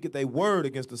whosoever speaketh a word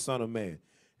against the Son of Man,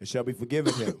 it shall be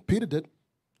forgiven him. Peter did.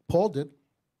 Paul did.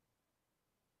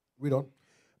 Read on.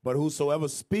 But whosoever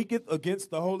speaketh against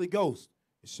the Holy Ghost,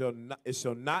 it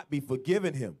shall not be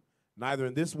forgiven him, neither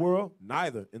in this world,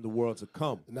 neither in the world to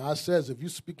come. Now it says, if you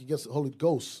speak against the Holy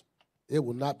Ghost, it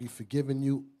will not be forgiven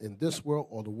you in this world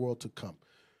or the world to come.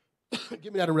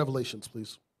 Give me that in Revelations,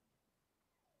 please.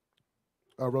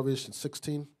 Revelation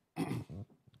 16.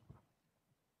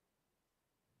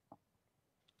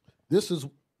 This is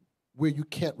where you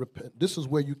can't repent. This is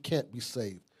where you can't be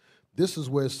saved. This is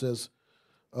where it says,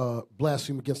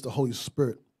 blasphemy against the Holy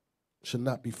Spirit should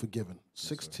not be forgiven.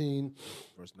 16.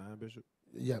 Verse 9, Bishop?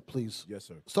 Yeah, please. Yes,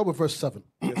 sir. Start with verse 7.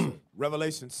 Yes, sir.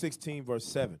 Revelation 16, verse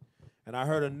 7. And I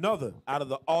heard another out of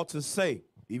the altar say,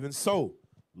 even so,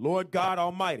 Lord God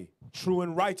Almighty, true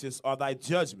and righteous are thy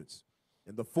judgments.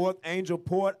 And the fourth angel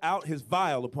poured out his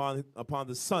vial upon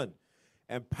the sun,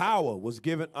 and power was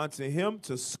given unto him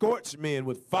to scorch men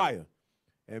with fire.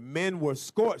 And men were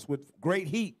scorched with great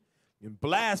heat, and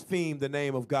blasphemed the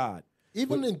name of God.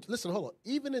 Listen, hold on.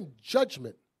 Even in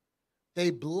judgment, they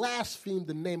blasphemed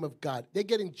the name of God. They're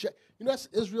getting, that's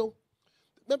Israel.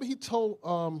 Remember he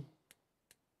told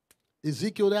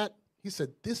Ezekiel that? He said,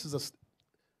 this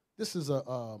is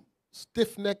a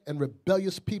stiff-necked and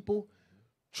rebellious people.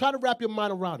 Try to wrap your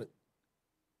mind around it.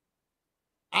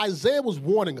 Isaiah was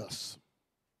warning us.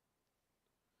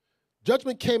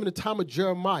 Judgment came in the time of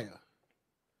Jeremiah.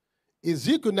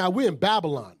 Ezekiel, now we're in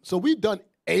Babylon. So we've done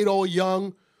ate all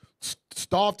young,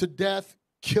 starved to death,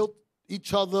 killed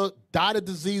each other, died of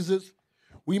diseases.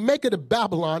 We make it to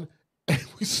Babylon, and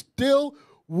we still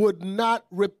would not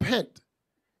repent.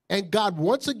 And God,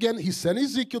 once again, he sent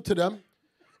Ezekiel to them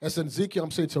and said, Ezekiel,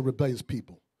 I'm saying to rebellious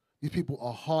people, These people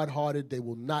are hard-hearted. They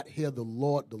will not hear the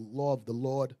Lord, the law of the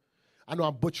Lord. I know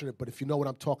I'm butchering it, but if you know what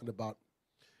I'm talking about.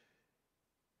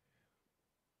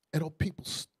 And people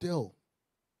still.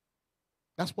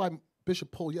 That's why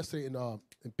Bishop Paul yesterday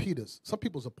in Peter's, some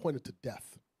people's appointed to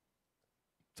death.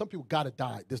 Some people got to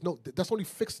die. That's only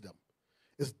fixed them.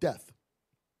 It's death.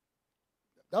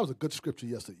 That was a good scripture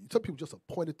yesterday. Some people just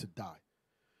appointed to die.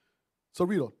 So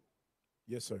read on.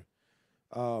 Yes, sir.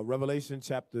 Revelation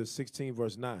chapter 16,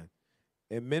 verse 9.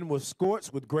 And men were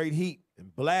scorched with great heat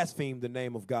and blasphemed the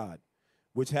name of God,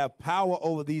 which have power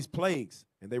over these plagues,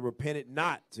 and they repented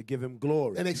not to give him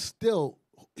glory. And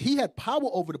he had power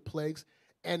over the plagues,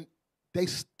 and they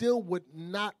still would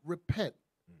not repent.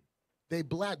 They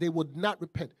would not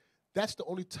repent. That's the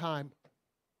only time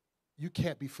you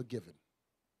can't be forgiven.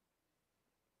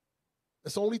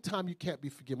 That's the only time you can't be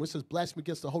forgiven. When it says blasphemy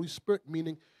against the Holy Spirit,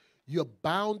 meaning you're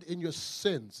bound in your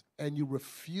sins and you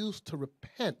refuse to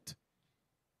repent.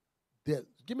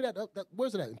 Give me that.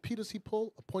 Where's it at? In Peter's he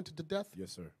pulled, appointed to death?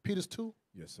 Yes, sir. Peter's 2?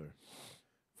 Yes, sir.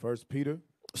 1 Peter.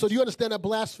 So do you understand that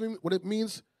blasphemy, what it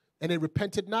means? And they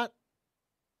repented not?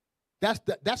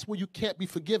 That's where you can't be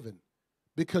forgiven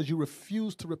because you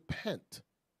refuse to repent,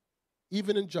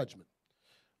 even in judgment.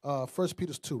 1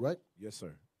 Peter's 2, right? Yes,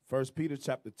 sir. 1 Peter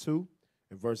chapter 2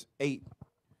 and verse 8.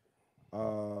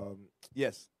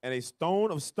 Yes. And a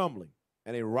stone of stumbling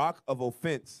and a rock of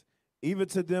offense, even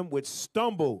to them which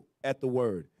stumble at the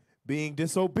word, being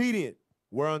disobedient,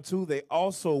 whereunto they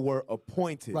also were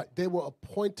appointed. Right. They were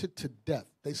appointed to death.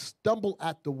 They stumble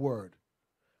at the word.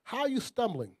 How are you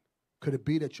stumbling? Could it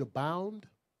be that you're bound?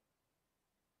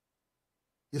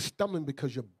 You're stumbling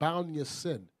because you're bound in your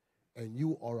sin and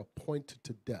you are appointed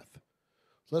to death.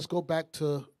 So let's go back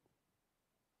to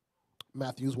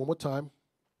Matthew's one more time.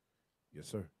 Yes,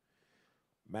 sir.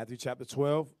 Matthew chapter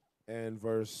 12 and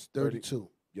verse 32.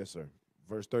 Yes, sir.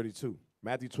 Verse 32.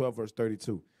 Matthew 12, verse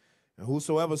 32. And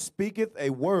whosoever speaketh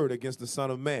a word against the Son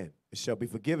of Man, it shall be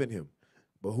forgiven him.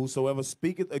 But whosoever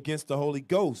speaketh against the Holy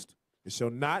Ghost, it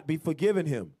shall not be forgiven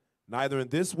him, neither in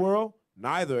this world,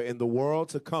 neither in the world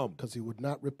to come. Because he would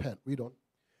not repent. Read on.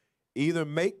 Either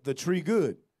make the tree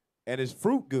good and his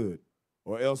fruit good,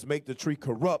 or else make the tree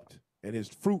corrupt and his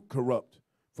fruit corrupt.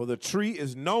 For the tree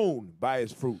is known by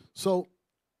its fruit. So,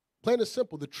 plain and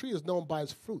simple, the tree is known by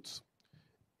its fruits.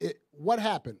 What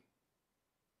happened?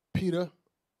 Peter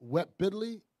wept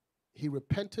bitterly, he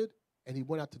repented, and he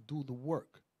went out to do the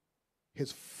work.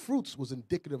 His fruits was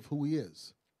indicative of who he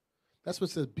is. That's what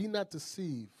it says, be not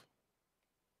deceived.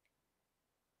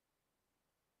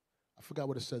 I forgot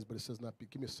what it says, but it says not be.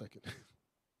 Give me a second.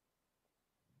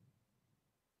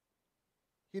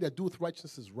 He that doeth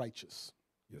righteousness is righteous.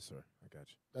 Yes, sir. I got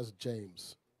you. That's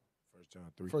James. 1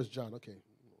 John 3. 1 John, okay.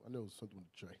 I know it was something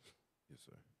with J. Yes,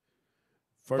 sir.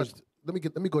 First. But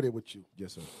let me go there with you.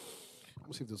 Yes, sir. Let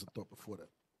me see if there's a thought before that.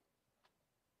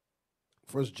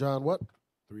 1 John what?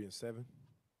 3 and 7.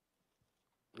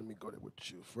 Let me go there with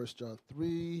you. 1 John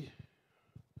 3,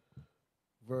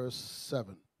 verse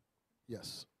 7.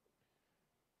 Yes.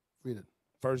 Read it.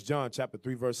 1 John chapter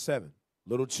 3, verse 7.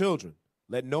 Little children,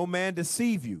 let no man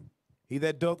deceive you. He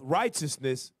that doth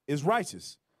righteousness is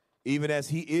righteous, even as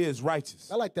he is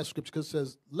righteous. I like that scripture because it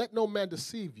says, let no man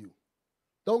deceive you.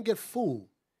 Don't get fooled.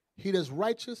 He that's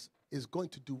righteous is going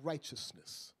to do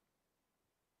righteousness.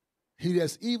 He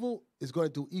that's evil is going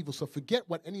to do evil. So forget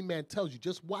what any man tells you.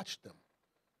 Just watch them.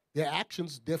 Their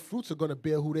actions, their fruits are going to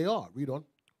bear who they are. Read on.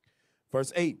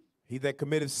 Verse 8. He that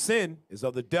committeth sin is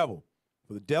of the devil,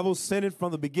 for the devil sinned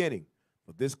from the beginning.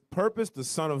 For this purpose the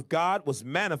Son of God was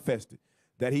manifested,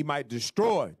 that he might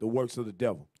destroy the works of the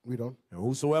devil. Read on. And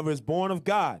whosoever is born of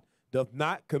God doth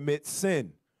not commit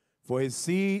sin, for his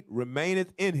seed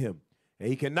remaineth in him, and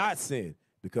he cannot sin,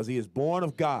 because he is born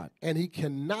of God. And he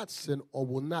cannot sin or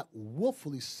will not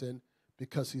willfully sin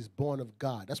because he's born of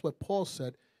God. That's what Paul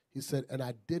said. He said, and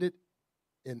I did it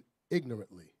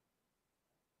ignorantly.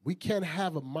 We can't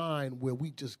have a mind where we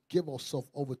just give ourselves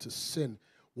over to sin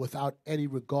without any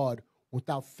regard,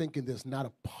 without thinking there's not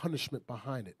a punishment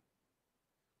behind it.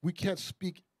 We can't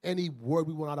speak any word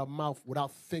we want out of our mouth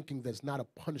without thinking there's not a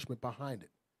punishment behind it.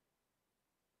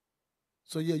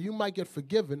 So yeah, you might get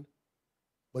forgiven,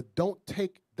 but don't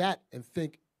take that and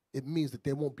think it means that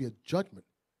there won't be a judgment.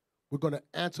 We're going to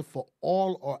answer for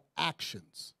all our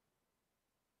actions.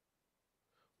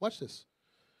 Watch this.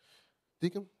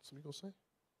 Deacon, something going to say?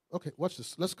 Okay, watch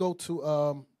this. Let's go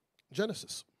to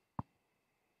Genesis.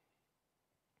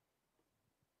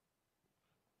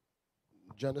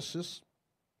 Genesis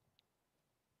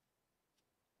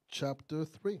chapter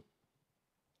 3.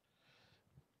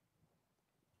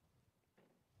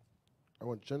 I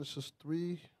want Genesis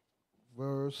 3,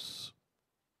 verse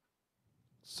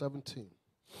 17.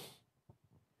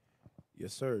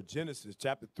 Yes, sir. Genesis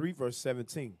chapter 3, verse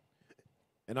 17.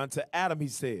 And unto Adam he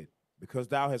said, because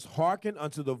thou hast hearkened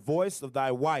unto the voice of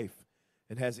thy wife,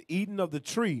 and hast eaten of the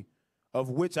tree of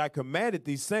which I commanded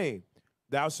thee, saying,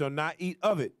 thou shalt not eat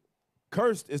of it.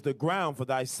 Cursed is the ground for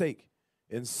thy sake.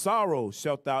 In sorrow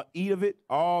shalt thou eat of it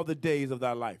all the days of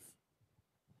thy life.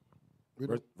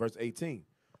 Verse 18.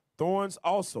 Thorns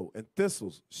also and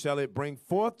thistles shall it bring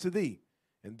forth to thee,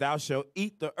 and thou shalt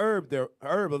eat the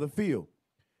herb of the field.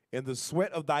 In the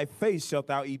sweat of thy face shalt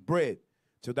thou eat bread,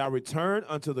 till thou return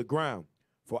unto the ground.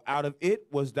 For out of it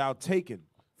was thou taken.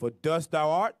 For dust thou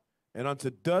art, and unto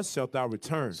dust shalt thou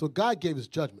return. So God gave his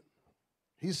judgment.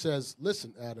 He says,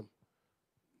 listen, Adam,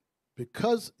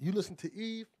 because you listen to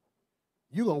Eve,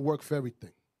 you're going to work for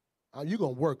everything. You're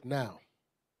going to work now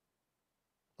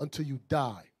until you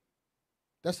die.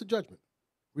 That's the judgment.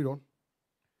 Read on.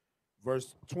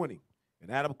 Verse 20.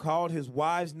 And Adam called his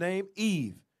wife's name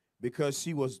Eve, because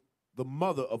she was the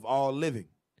mother of all living.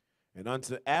 And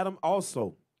unto Adam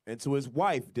also and to his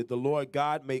wife did the Lord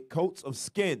God make coats of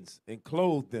skins and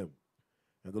clothe them.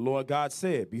 And the Lord God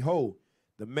said, behold,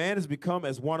 the man is become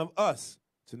as one of us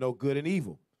to know good and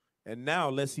evil. And now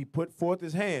lest he put forth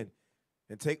his hand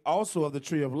and take also of the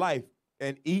tree of life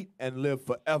and eat and live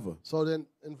forever. So then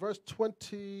in verse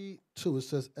 22 it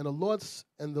says, and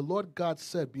the Lord God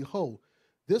said, behold,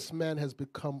 this man has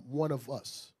become one of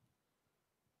us.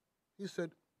 He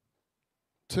said,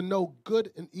 to know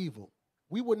good and evil.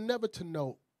 We were never to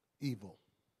know evil.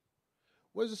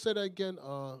 Where does it say that again?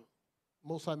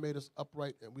 Most High made us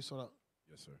upright, and we saw that.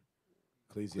 Yes, sir.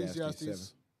 Ecclesiastes 7.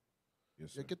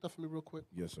 Yes, sir. Yeah, get that for me real quick.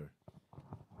 Yes, sir.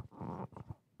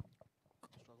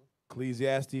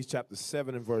 Ecclesiastes chapter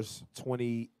 7 and verse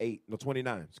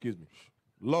 29, excuse me.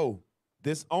 Lo,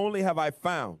 this only have I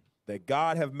found, that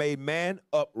God have made man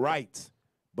upright,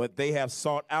 but they have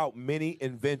sought out many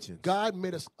inventions. God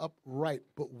made us upright,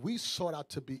 but we sought out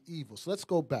to be evil. So let's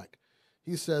go back.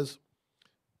 He says,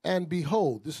 and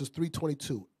behold, this is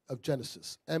 3:22 of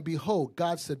Genesis. And behold,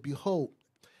 God said, behold,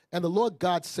 and the Lord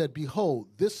God said, behold,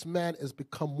 this man is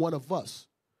become one of us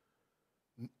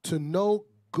to know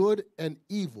good and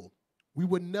evil. We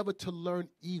were never to learn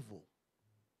evil.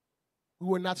 We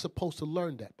were not supposed to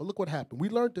learn that. But look what happened. We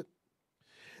learned it.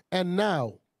 And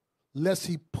now, lest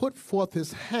he put forth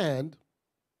his hand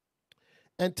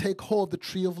and take hold of the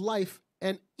tree of life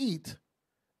and eat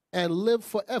and live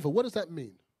forever. What does that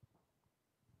mean?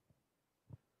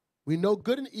 We know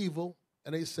good and evil,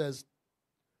 and he says,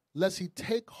 lest he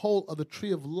take hold of the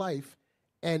tree of life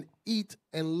and eat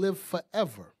and live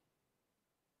forever.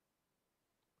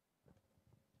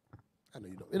 I know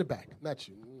you don't. In the back, not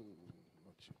you.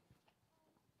 Not you.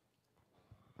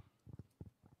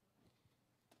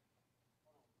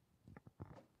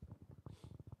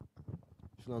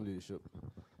 Shalom, leadership.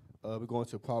 We're going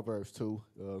to Proverbs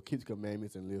 2. Keep the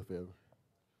commandments and live forever.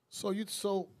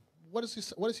 So what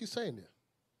is he saying there?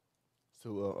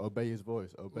 To obey his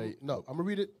voice. Obey. No, I'm gonna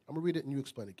read it. I'm gonna read it, and you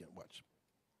explain again. Watch.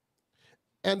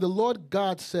 And the Lord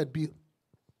God said,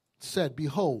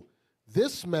 behold,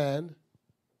 this man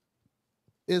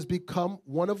is become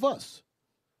one of us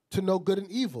to know good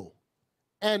and evil.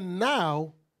 And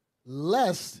now,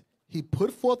 lest he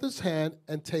put forth his hand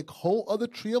and take hold of the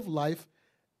tree of life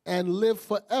and live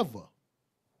forever.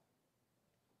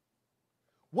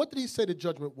 What did he say the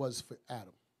judgment was for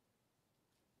Adam?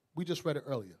 We just read it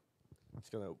earlier. He's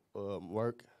going to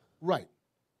work. Right.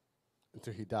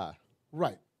 Until he die.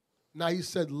 Right. Now he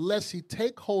said, lest he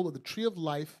take hold of the tree of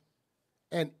life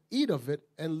and eat of it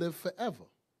and live forever.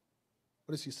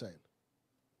 What is he saying?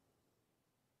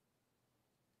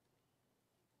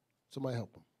 Somebody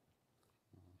help him.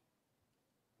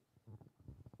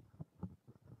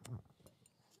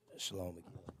 Shalom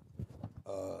again.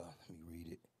 Let me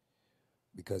read it.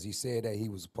 Because he said that he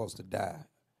was supposed to die.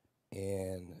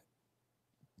 And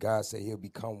God said he'll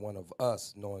become one of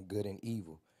us, knowing good and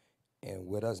evil. And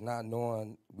with us not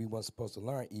knowing we weren't supposed to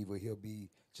learn evil, he'll be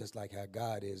just like how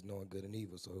God is, knowing good and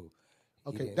evil. So,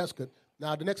 okay, that's good.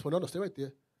 Now the next one, no, stay right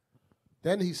there.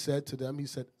 Then he said to them, he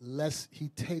said, lest he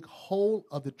take hold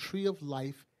of the tree of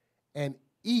life and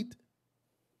eat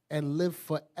and live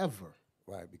forever.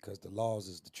 Right, because the laws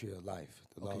is the tree of life.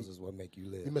 The laws is what make you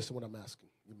live. You're missing what I'm asking.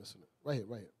 You're missing it. Right here,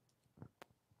 right here.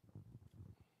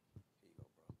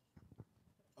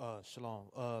 Shalom.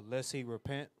 Lest he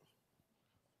repent.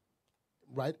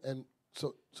 Right, and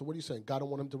so what are you saying? God don't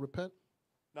want him to repent?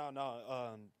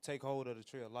 No. Take hold of the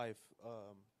tree of life,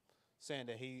 saying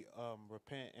that he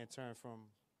repent and turn from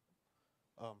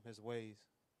his ways.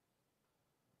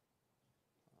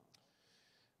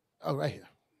 Oh, right here.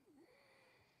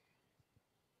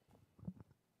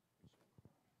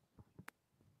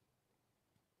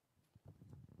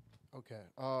 Okay.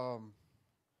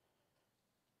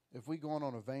 If we going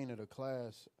on a vein of the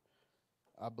class,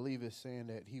 I believe it's saying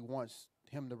that he wants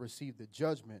him to receive the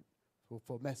judgment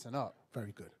for messing up.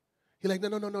 Very good. He's like,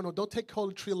 no. Don't take hold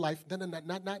of the tree of life. No,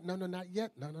 not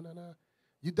yet. No.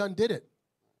 You done did it.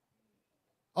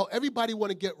 Oh, everybody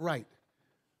want to get right.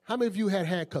 How many of you had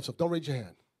handcuffs up? Don't raise your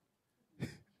hand.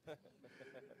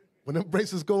 When them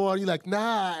braces go on, you're like,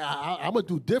 nah, I'm going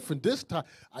to do different this time.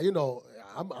 I'm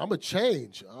going to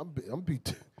change. I'm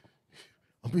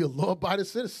be a law-abiding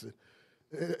citizen.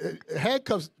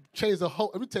 Handcuffs change the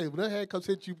whole, let me tell you, when the handcuffs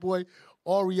hit you, boy,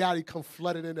 all reality comes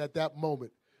flooding in at that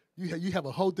moment. You have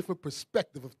a whole different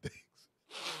perspective of things.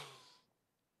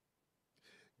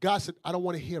 God said, I don't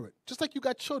want to hear it. Just like you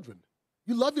got children.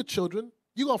 You love your children.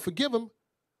 You're going to forgive them,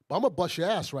 but I'm going to bust your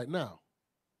ass right now.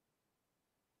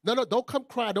 No, don't come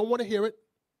cry. I don't want to hear it.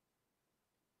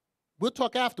 We'll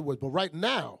talk afterwards, but right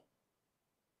now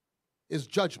is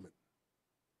judgment.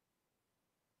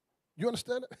 You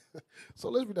understand it? So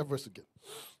let's read that verse again.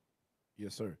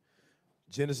 Yes, sir.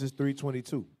 Genesis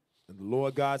 3:22. And the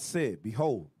Lord God said,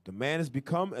 Behold, the man is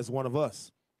become as one of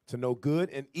us, to know good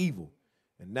and evil.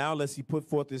 And now lest he put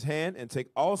forth his hand and take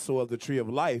also of the tree of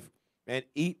life and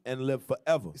eat and live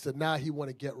forever. He said, now he want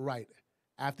to get right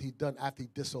after he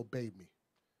disobeyed me.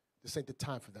 This ain't the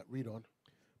time for that. Read on.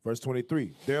 Verse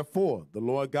 23. Therefore, the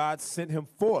Lord God sent him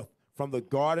forth from the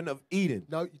Garden of Eden.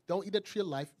 No, don't eat the tree of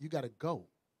life. You got to go.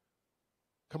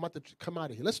 Come out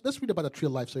of here. Let's read about the tree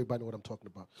of life so everybody know what I'm talking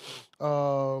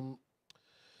about.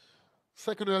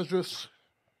 Second Ezra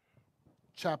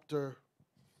chapter.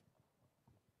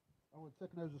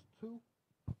 Second Ezra 2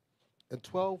 and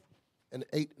 12 and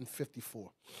 8 and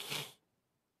 54.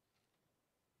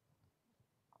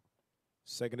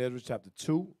 Second Ezra chapter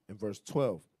 2 and verse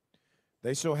 12.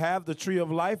 They shall have the tree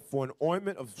of life for an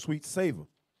ointment of sweet savor.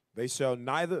 They shall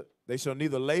neither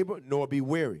labor nor be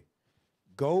weary.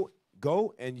 Go,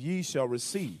 and ye shall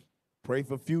receive. Pray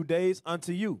for few days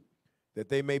unto you, that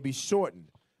they may be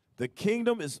shortened. The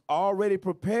kingdom is already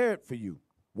prepared for you.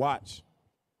 Watch.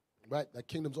 Right, that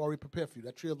kingdom's already prepared for you.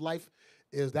 That tree of life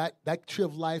is that tree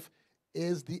of life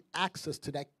is the access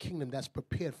to that kingdom that's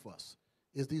prepared for us.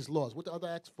 Is these laws. What the other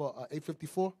acts for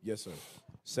 854? Yes, sir.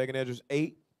 Second Ezra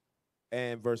 8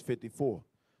 and verse 54.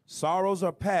 Sorrows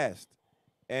are past,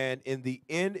 and in the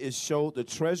end is showed the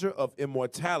treasure of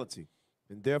immortality.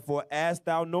 And therefore ask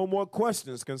thou no more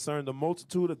questions concerning the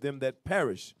multitude of them that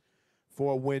perish.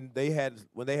 For when they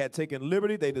had taken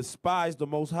liberty, they despised the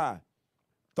Most High,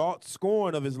 thought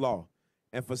scorn of his law,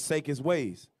 and forsake his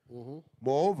ways. Mm-hmm.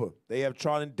 Moreover, they have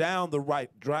trodden down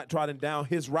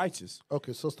his righteous.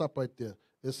 Okay, so stop right there.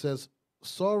 It says,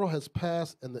 sorrow has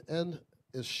passed, and the end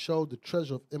is showed the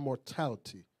treasure of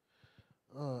immortality.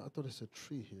 I thought it said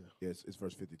tree here. Yes, it's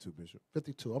verse 52, Bishop.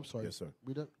 52, I'm sorry. Yes, sir.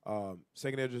 Read that.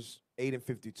 Second Ezra 8 and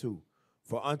 52.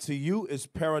 For unto you is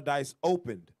paradise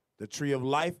opened, the tree of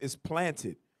life is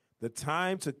planted, the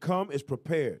time to come is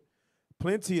prepared,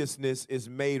 plenteousness is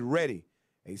made ready,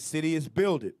 a city is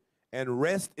builded, and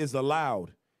rest is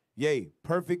allowed. Yea,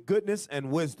 perfect goodness and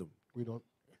wisdom. Read on.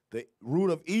 The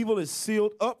root of evil is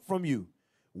sealed up from you.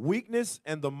 Weakness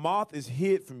and the moth is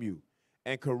hid from you.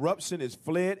 And corruption is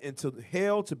fled into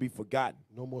hell to be forgotten.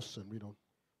 No more sin. Read on.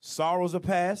 Sorrows are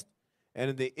past, and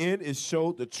in the end is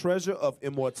showed the treasure of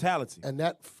immortality. And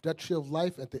that tree of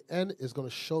life at the end is going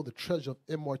to show the treasure of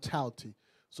immortality.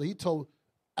 So he told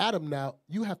Adam, now,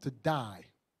 you have to die.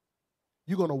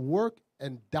 You're going to work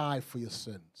and die for your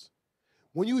sins.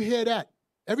 When you hear that,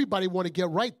 everybody want to get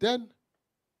right then.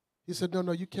 He said,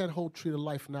 no, you can't hold tree of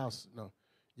life now. No,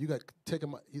 you got to take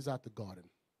him. He's out the garden.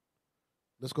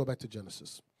 Let's go back to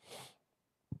Genesis.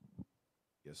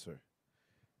 Yes, sir.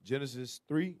 Genesis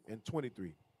 3 and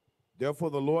 23. Therefore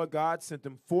the Lord God sent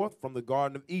them forth from the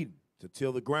Garden of Eden to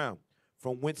till the ground,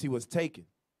 from whence he was taken.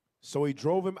 So he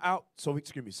drove him out. So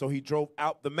he drove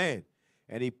out the man,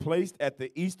 and he placed at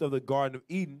the east of the Garden of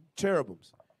Eden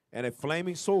cherubims and a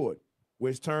flaming sword,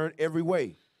 which turned every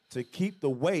way to keep the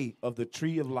way of the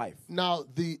tree of life. Now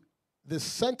the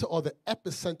center or the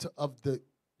epicenter of the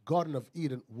Garden of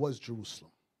Eden was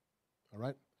Jerusalem. All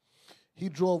right? He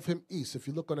drove him east. If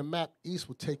you look on a map, east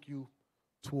will take you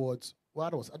towards, I'm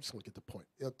just going to get the point.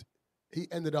 He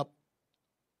ended up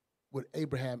with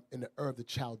Abraham in the Ur of the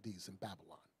Chaldees in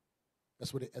Babylon.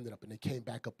 That's where they ended up. And they came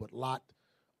back up with Lot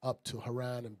up to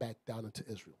Haran and back down into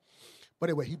Israel. But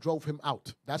anyway, he drove him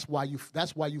out. That's why you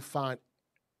find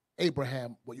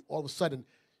Abraham, all of a sudden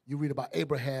you read about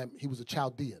Abraham, he was a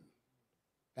Chaldean.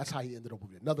 That's how he ended up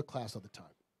with another class of the time.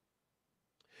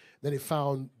 Then they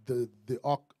found the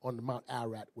ark on the Mount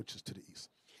Ararat, which is to the east.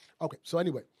 Okay, so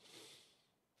anyway,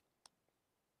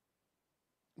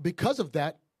 because of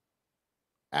that,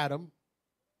 Adam,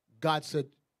 God said,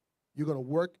 you're going to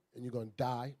work and you're going to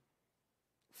die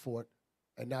for it,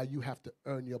 and now you have to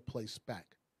earn your place back.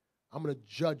 I'm going to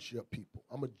judge your people.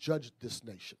 I'm going to judge this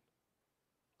nation.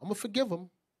 I'm going to forgive them.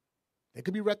 There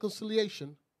could be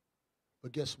reconciliation,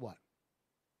 but guess what?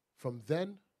 From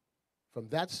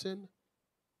that sin,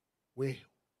 we're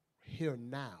here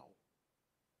now.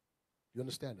 You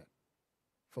understand that?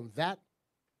 From that,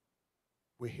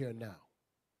 we're here now.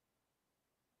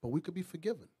 But we could be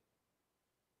forgiven.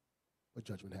 But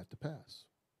judgment had to pass.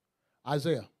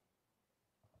 Isaiah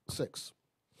 6.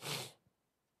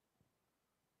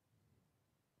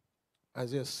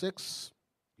 Isaiah 6.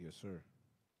 Yes, sir.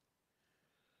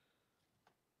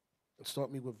 And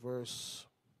start me with verse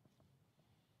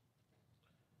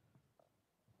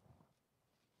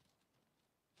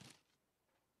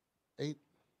 8.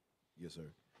 Yes,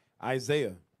 sir.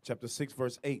 Isaiah chapter 6,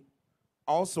 verse 8.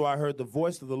 Also I heard the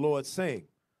voice of the Lord saying,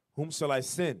 whom shall I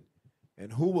send?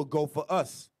 And who will go for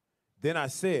us? Then I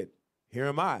said, here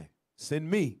am I, send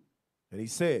me. And he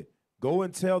said, go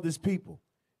and tell this people,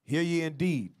 hear ye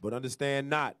indeed, but understand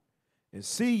not, and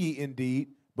see ye indeed,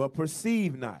 but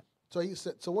perceive not. So he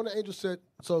said, so when the angel said,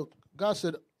 so God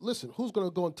said, listen, who's going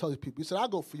to go and tell these people? He said, I'll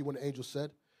go for you when the angel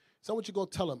said. So I want you to go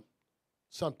tell them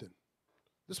something.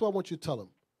 This is what I want you to tell them.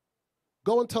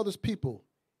 Go and tell this people,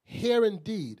 hear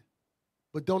indeed,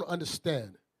 but don't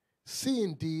understand. See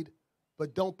indeed,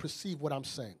 but don't perceive what I'm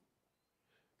saying.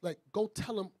 Like, go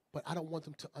tell them, but I don't want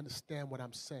them to understand what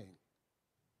I'm saying.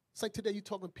 It's like today you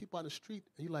talking to people on the street,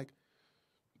 and you're like,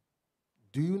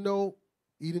 do you know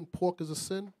eating pork is a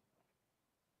sin?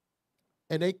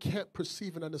 And they can't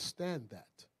perceive and understand that.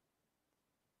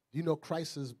 Do you know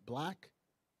Christ is black?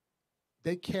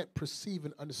 They can't perceive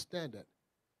and understand that.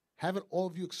 Haven't all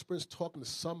of you experienced talking to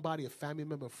somebody, a family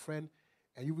member, a friend,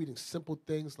 and you're reading simple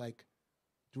things like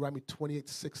Deuteronomy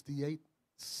 28:68,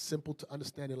 simple to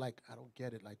understand it, like, I don't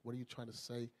get it, like, what are you trying to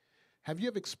say? Have you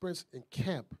ever experienced in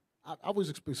camp, I always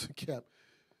experienced in camp,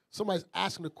 somebody's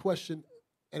asking a question,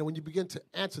 and when you begin to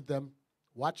answer them,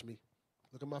 watch me,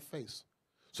 look at my face.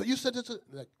 So you said this,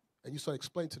 like, and you start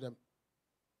explaining to them,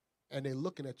 and they're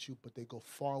looking at you, but they go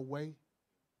far away.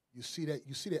 You see their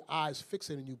eyes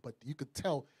fixating you, but you could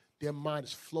tell their mind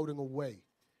is floating away.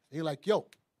 And you're like, yo,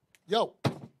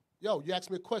 you asked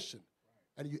me a question.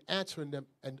 And you're answering them,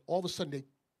 and all of a sudden they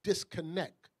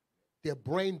disconnect. Their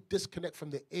brain disconnect from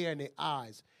the air in their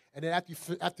eyes. And then after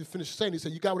you finish saying, he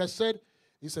said, you got what I said?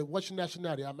 He said, what's your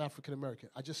nationality? I'm African American.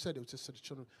 I just said it. Just said to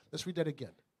children. Let's read that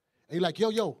again. And you're like,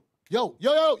 yo.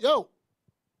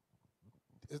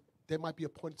 There might be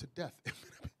appointed to death.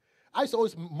 I used to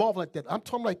always marvel at that. I'm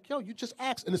talking like, yo, you just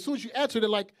asked. And as soon as you answer, they're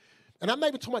like, and I'm not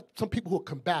even talking about some people who are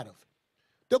combative.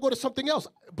 They'll go to something else.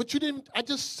 But you didn't, I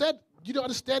just said, you don't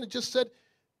understand. It just said,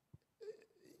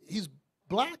 he's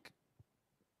black.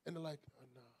 And they're like, oh,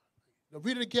 no.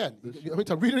 Read it again. Read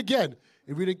it again.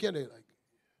 And read it again. They're like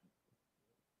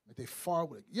they far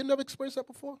away. You never experienced that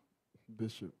before?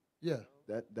 Bishop. Yeah.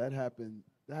 That happened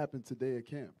today at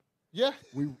camp. Yeah.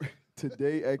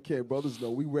 Today at camp, brothers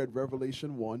know, we read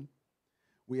Revelation 1.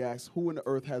 We asked who in the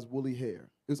earth has woolly hair.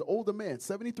 It was an older man,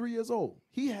 73 years old.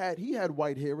 He had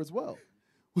white hair as well.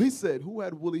 We said, who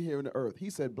had woolly hair in the earth? He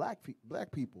said, black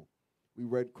people. We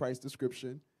read Christ's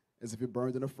description as if it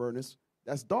burned in a furnace.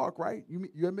 That's dark, right? You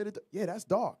admitted, yeah, that's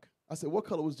dark. I said, what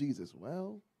color was Jesus?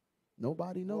 Well,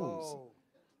 nobody knows. Whoa.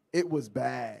 It was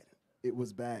bad. It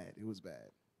was bad.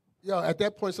 Yo, at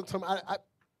that point, sometimes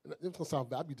it's going to sound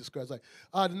bad. I'd be discouraged. Like,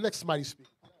 the next somebody speak.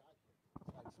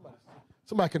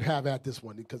 Somebody can have at this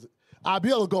one because I'll be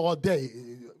able to go all day.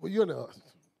 Well, you know,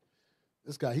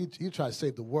 this guy, he tried to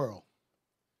save the world.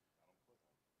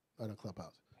 On a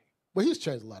clubhouse. But he's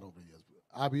changed a lot over the years.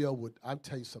 IBL would, I'm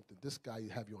telling you something, this guy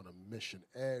have you on a mission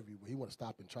everywhere. He want to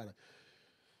stop and try to, I'm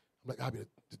like, IBL,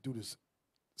 to do this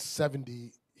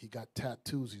 70, he got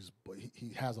tattoos, he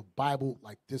has a Bible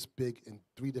like this big in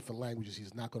 3 different languages.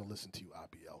 He's not going to listen to you,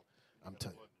 IBL. I'm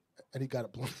telling you. And he got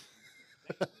it.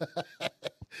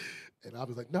 And I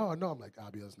was like, no. I'm like,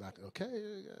 IBL's not going to,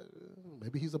 okay,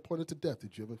 maybe he's appointed to death.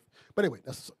 Did you ever? But anyway,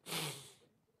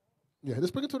 yeah,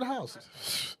 let's bring it to the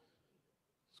house.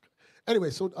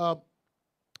 Anyway, so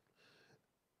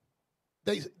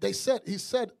he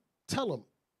said, tell him.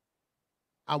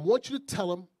 I want you to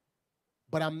tell him,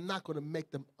 but I'm not going to make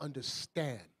them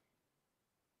understand.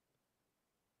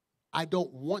 I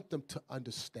don't want them to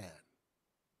understand.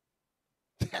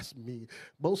 That's me.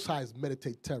 Most Highs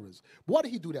meditate terrors. What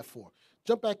did he do that for?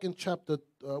 Jump back in chapter,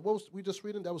 what was we just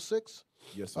reading? That was 6?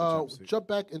 Yes, sir, chapter 6. Jump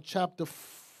back in chapter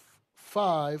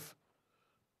 5,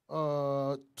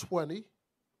 20.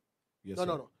 Yes,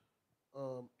 No.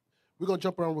 We're going to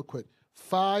jump around real quick.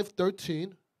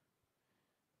 5:13.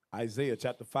 Isaiah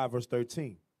chapter 5, verse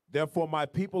 13. Therefore my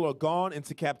people are gone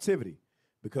into captivity,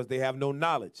 because they have no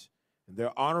knowledge, and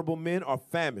their honorable men are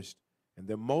famished, and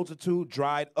their multitude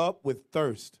dried up with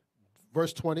thirst.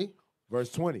 Verse 20.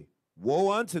 Verse 20.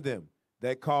 Woe unto them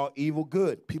that call evil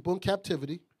good, People in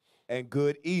captivity. and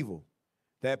good evil,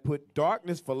 that put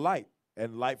darkness for light,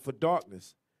 and light for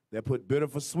darkness, that put bitter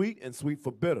for sweet, and sweet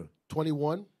for bitter.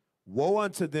 21. Woe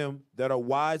unto them that are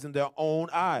wise in their own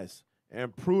eyes,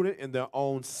 and prudent in their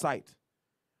own sight.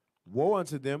 Woe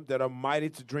unto them that are mighty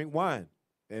to drink wine,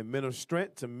 and men of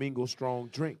strength to mingle strong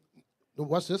drink,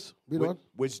 What's this? Read on.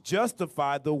 which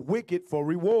justify the wicked for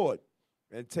reward,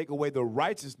 and take away the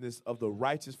righteousness of the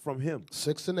righteous from him.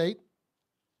 6 and 8.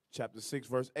 Chapter 6,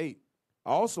 verse 8.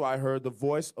 Also I heard the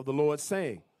voice of the Lord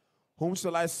saying, Whom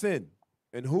shall I send,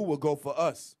 and who will go for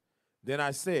us? Then I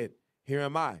said, Here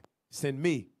am I, send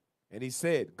me. And he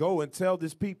said, Go and tell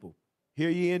this people,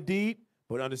 Hear ye indeed,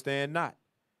 but understand not,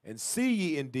 and see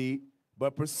ye indeed,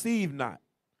 but perceive not.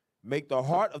 Make the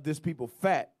heart of this people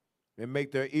fat, and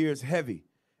make their ears heavy,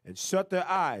 and shut their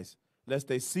eyes, lest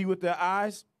they see with their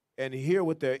eyes, and hear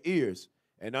with their ears,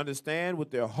 and understand with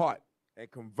their heart,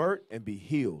 and convert and be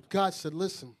healed. God said,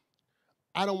 listen,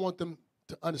 I don't want them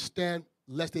to understand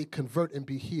lest they convert and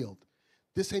be healed.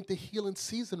 This ain't the healing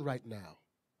season right now.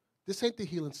 This ain't the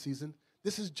healing season.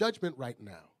 This is judgment right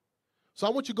now. So I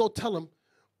want you to go tell them,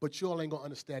 but you all ain't going to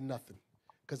understand nothing,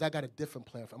 because I got a different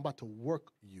plan. I'm about to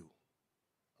work you.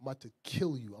 I'm about to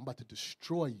kill you. I'm about to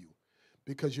destroy you.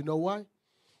 Because you know why?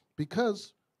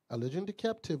 Because I led you into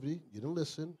captivity. You didn't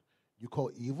listen. You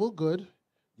call evil good.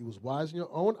 You was wise in your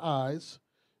own eyes.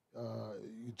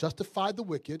 You justified the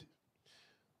wicked.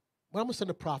 But I'm going to send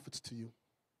the prophets to you.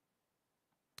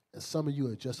 And some of you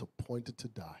are just appointed to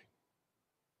die.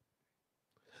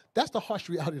 That's the harsh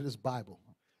reality of this Bible.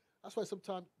 That's why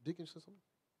sometimes, Deacon said something?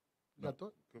 You got a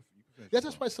thought? Yeah,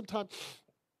 that's why sometimes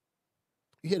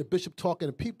you hear the bishop talking,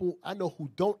 and people I know who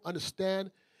don't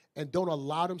understand and don't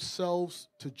allow themselves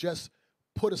to just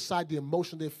put aside the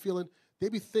emotion they're feeling, they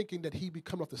be thinking that he be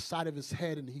coming off the side of his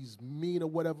head and he's mean or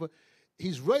whatever.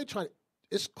 He's really trying,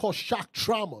 it's called shock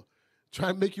trauma,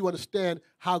 trying to make you understand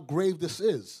how grave this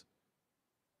is.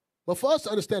 But for us to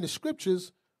understand the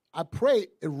scriptures, I pray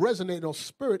it resonate in our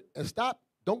spirit and stop,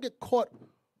 don't get caught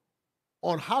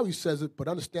on how he says it, but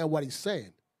understand what he's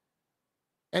saying.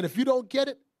 And if you don't get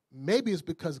it, maybe it's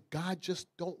because God just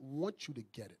don't want you to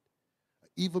get it. An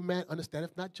evil man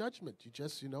understandeth not judgment. You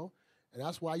just, and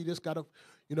that's why you just got to,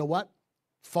 you know what?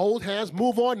 Fold hands,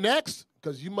 move on next,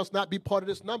 because you must not be part of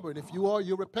this number. And if you are,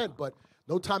 you'll repent. But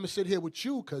no time to sit here with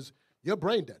you because you're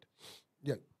brain dead.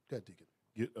 Yeah, go ahead, Deacon.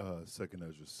 Get 2nd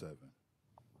Ezra 7.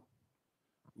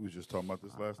 We was just talking about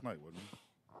this last night, wasn't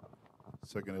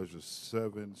we? 2nd Ezra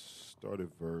 7, start at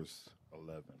verse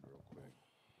 11 real quick.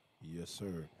 Yes,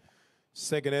 sir.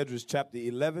 2nd Ezra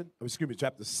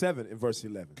chapter 7 and verse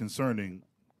 11. Concerning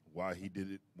why he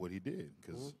did it, what he did.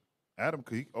 Because Adam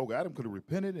could have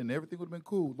repented and everything would have been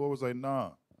cool. Lord was like,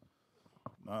 nah,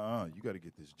 you got to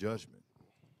get this judgment.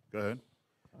 Go ahead.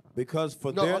 Because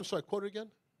for No, their... I'm sorry, quote it again.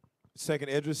 2nd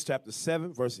Ezra chapter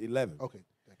 7, verse 11. Okay,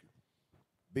 thank you.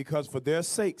 Because for their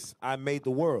sakes I made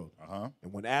the world.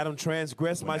 And when Adam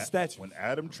transgressed my statutes. When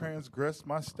Adam transgressed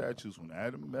my statutes, when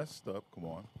Adam messed up, come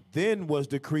on. Then was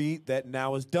decreed that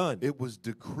now is done. It was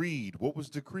decreed. What was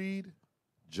decreed?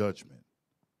 Judgment.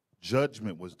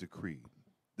 Judgment was decreed.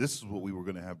 This is what we were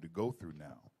going to have to go through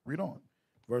now. Read on.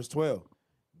 Verse 12.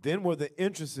 Then were the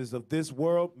entrances of this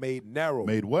world made narrow.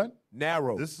 Made what?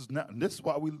 Narrow. This is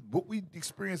why what we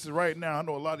experience right now. I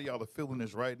know a lot of y'all are feeling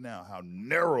this right now, how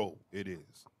narrow it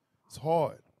is. It's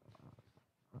hard.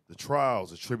 The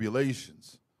trials, the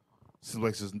tribulations. Seems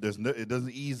like it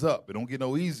doesn't ease up. It don't get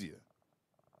no easier.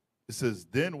 It says,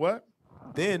 then what?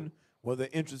 Then were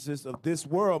the entrances of this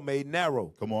world made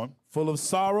narrow. Come on. Full of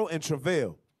sorrow and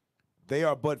travail. They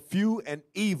are but few and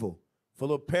evil.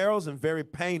 Full of perils and very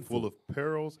painful. Full of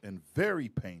perils and very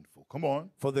painful. Come on.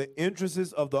 For the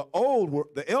entrances of the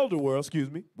elder world,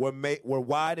 were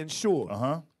wide and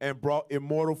sure, and brought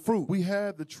immortal fruit. We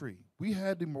had the tree. We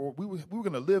had the immortal. We were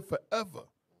going to live forever.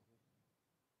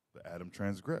 But Adam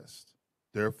transgressed.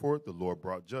 Therefore, the Lord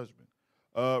brought judgment.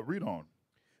 Read on.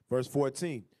 Verse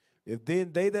 14. If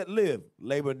then they that live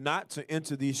labor not to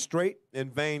enter these straight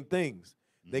and vain things,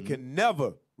 they can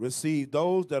never receive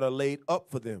those that are laid up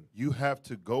for them. You have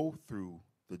to go through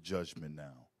the judgment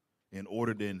now in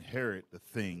order to inherit the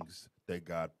things that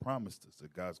God promised us,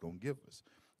 that God's going to give us.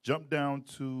 Jump down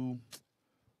to,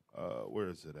 where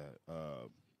is it at?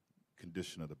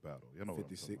 Condition of the battle. You know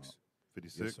 56.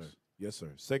 56. Yes, sir. Yes,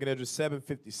 sir. 2 Ezra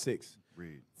 7:56.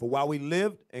 Read. For while we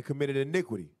lived and committed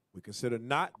iniquity, we consider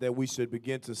not that we should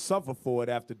begin to suffer for it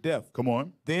after death. Come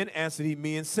on. Then answered he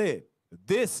me and said,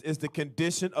 this is the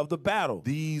condition of the battle.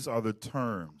 These are the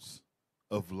terms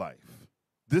of life.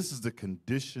 This is the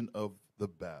condition of the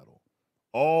battle.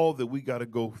 All that we got to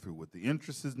go through with the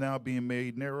entrances now being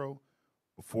made narrow.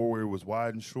 Before where it was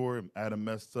wide and short, and Adam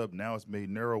messed up. Now it's made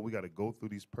narrow. We got to go through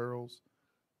these perils.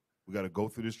 We got to go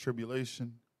through this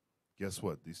tribulation. Guess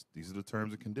what? These are the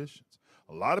terms and conditions.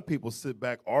 A lot of people sit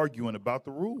back arguing about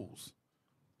the rules.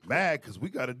 Mad because we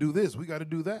got to do this. We got to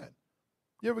do that.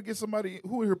 You ever get somebody,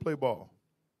 who in here play ball?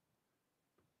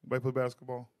 Anybody play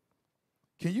basketball?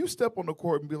 Can you step on the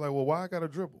court and be like, well, why I got to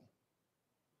dribble?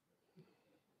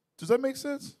 Does that make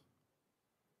sense?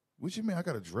 What you mean I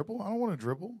got to dribble? I don't want to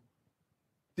dribble.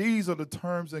 These are the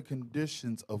terms and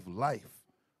conditions of life.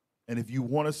 And if you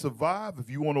want to survive, if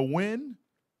you want to win,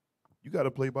 you got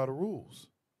to play by the rules.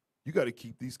 You got to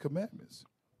keep these commandments.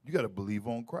 You got to believe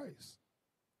on Christ.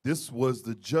 This was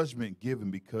the judgment given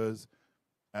because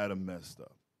Adam messed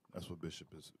up. That's what Bishop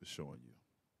is showing you.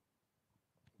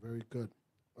 Very good.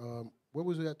 Where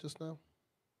was we at just now?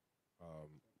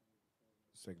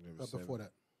 2 Ezra 7. Before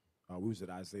that. We was at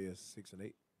Isaiah 6 and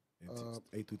 8, and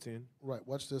 8 through 10. Right.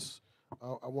 Watch this.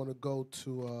 I want to go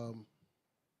to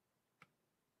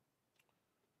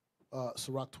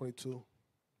Sirach 22.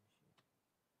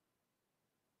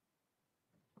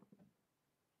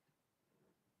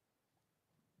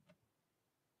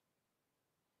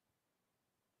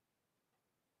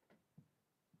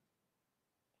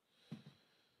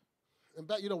 And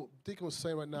back, Deacon was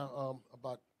saying right now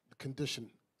about the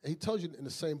condition. He tells you in the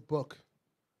same book,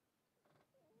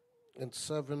 in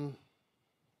 7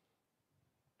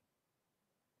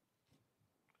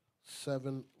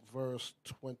 verse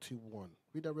 21.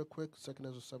 Read that real quick, 2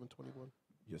 Ezra 7:21.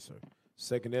 Yes,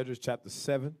 sir. 2 Ezra chapter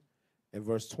 7 and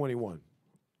verse 21.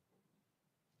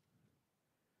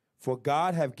 For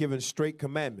God hath given straight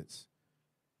commandments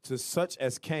to such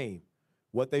as came,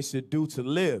 what they should do to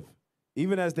live,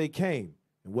 even as they came,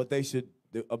 and what they should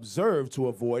observe to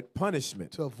avoid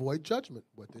punishment. To avoid judgment,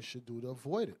 what they should do to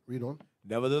avoid it. Read on.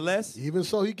 Nevertheless, even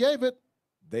so he gave it.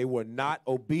 They were not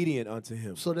obedient unto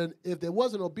him. So then if they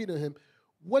wasn't obedient to him,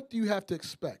 what do you have to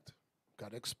expect?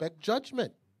 Got to expect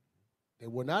judgment. They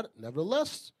were not.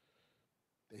 Nevertheless,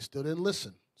 they still didn't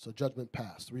listen. So judgment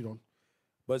passed. Read on.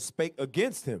 But spake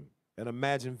against him and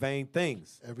imagined vain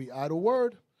things. Every idle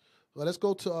word. Well, let's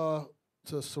go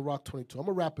to Sirach 22. I'm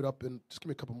going to wrap it up and just give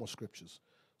me a couple more scriptures.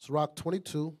 Sirach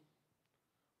 22.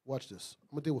 Watch this.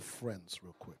 I'm going to deal with friends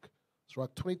real quick.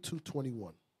 Sirach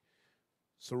 22:21.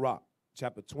 Sirach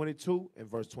chapter 22 and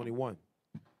verse 21.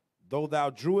 Though thou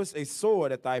drewest a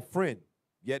sword at thy friend,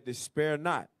 yet despair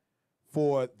not,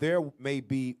 for there may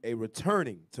be a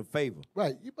returning to favor.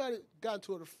 Right. You might have gotten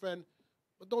to it with a friend,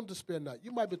 but don't despair not.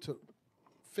 You might be able to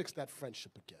fix that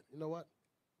friendship again. You know what?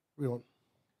 Read on.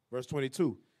 Verse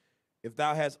 22. If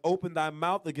thou hast opened thy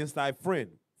mouth against thy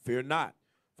friend, fear not,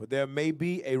 for there may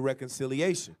be a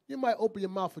reconciliation. You might open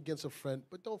your mouth against a friend,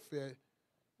 but don't fear.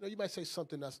 You might say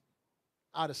something that's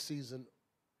out of season,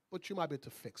 but you might be able to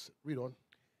fix it. Read on.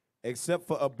 Except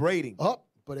for upbraiding.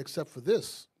 But except for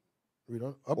this. Read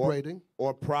on. Upbraiding.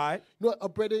 Or pride. You know what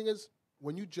upbraiding is?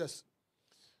 When you just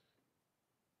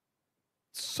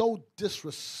so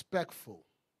disrespectful.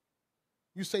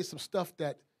 You say some stuff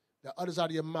that utters out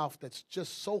of your mouth that's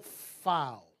just so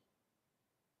foul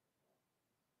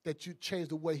that you change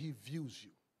the way he views you.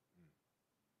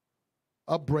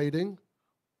 Upbraiding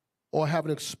or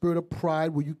having a spirit of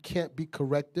pride where you can't be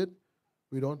corrected.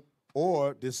 Read on.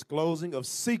 Or disclosing of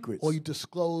secrets. Or you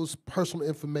disclose personal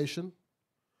information.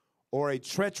 Or a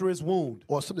treacherous wound.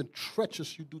 Or something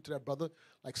treacherous you do to that brother,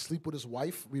 like sleep with his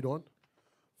wife. Read on.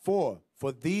 For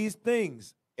these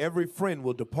things every friend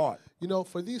will depart.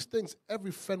 For these things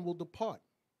every friend will depart.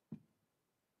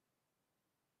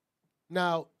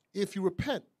 Now, if you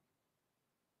repent,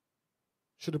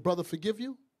 should a brother forgive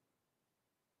you?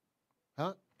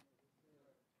 Huh?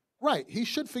 Right, he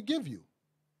should forgive you.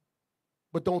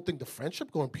 But don't think the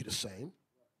friendship going to be the same.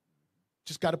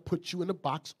 Just got to put you in the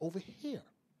box over here.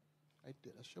 Right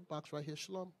there. That's your box right here.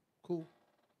 Shalom. Cool.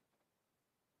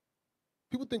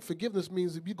 People think forgiveness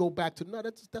means if you go back to, no,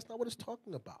 that's not what it's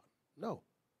talking about. No.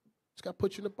 Just got to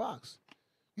put you in the box.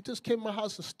 You just came to my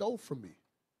house and stole from me.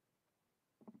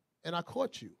 And I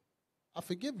caught you. I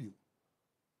forgive you.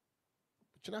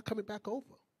 But you're not coming back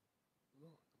over. No.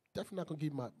 Definitely not going to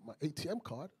give you my ATM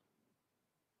card.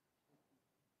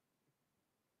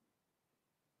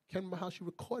 Came to my house, you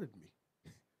recorded me.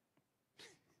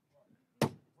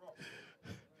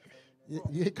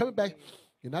 You ain't coming back.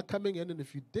 You're not coming in, and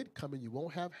if you did come in, you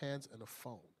won't have hands and a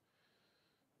phone.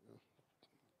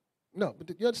 No, but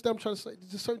you understand what I'm trying to say?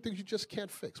 There's certain things you just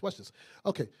can't fix. Watch this.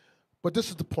 Okay, but this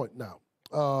is the point now.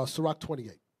 Sirach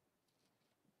 28.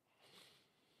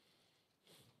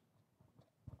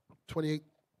 28,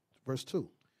 verse 2.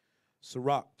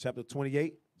 Sirach, chapter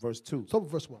 28, verse 2. So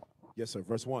verse 1. Yes, sir.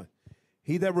 Verse 1.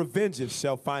 He that revengeth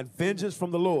shall find vengeance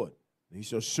from the Lord. He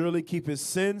shall surely keep his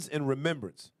sins in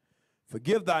remembrance.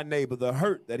 Forgive thy neighbor the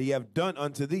hurt that he have done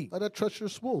unto thee. Let that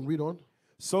treacherous wound. Read on.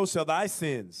 So shall thy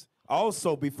sins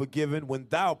also be forgiven when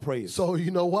thou prayest. So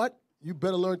you know what? You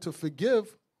better learn to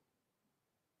forgive.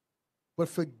 But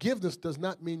forgiveness does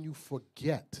not mean you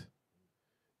forget.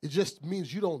 It just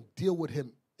means you don't deal with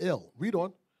him ill. Read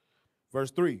on.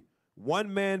 Verse 3.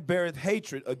 One man beareth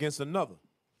hatred against another,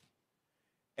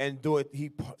 and doeth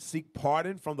he seek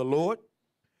pardon from the Lord?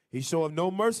 He showeth no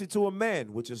mercy to a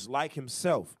man which is like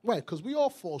himself. Right, because we all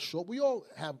fall short. We all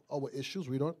have our issues.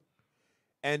 Read on.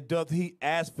 And doth he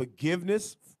ask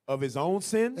forgiveness of his own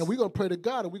sins? And we're going to pray to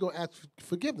God and we're going to ask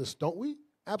forgiveness, don't we?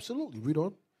 Absolutely. Read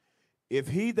on. If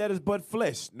he that is but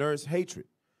flesh nourish hatred,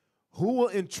 who will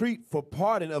entreat for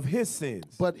pardon of his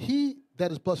sins? But he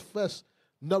that is but flesh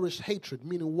nourish hatred,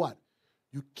 meaning what?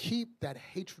 You keep that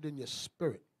hatred in your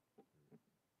spirit.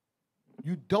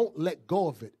 You don't let go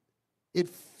of it. It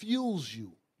fuels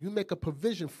you. You make a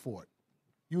provision for it.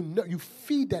 You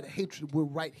feed that hatred with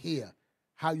right here,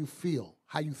 how you feel,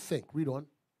 how you think. Read on.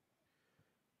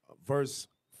 Verse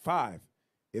 5.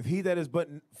 If he that is but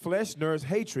flesh nourish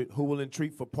hatred, who will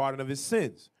entreat for pardon of his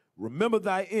sins? Remember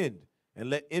thy end, and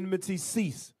let enmity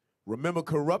cease. Remember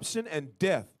corruption and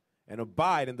death, and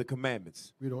abide in the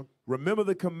commandments. Read on. Remember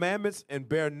the commandments, and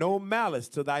bear no malice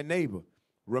to thy neighbor.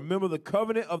 Remember the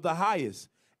covenant of the highest,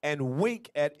 and wink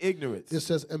at ignorance. It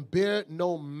says, and bear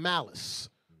no malice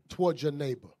towards your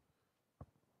neighbor.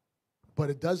 But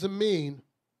it doesn't mean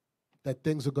that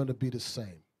things are going to be the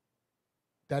same.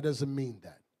 That doesn't mean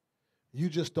that. You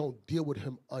just don't deal with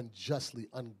him unjustly,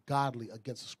 ungodly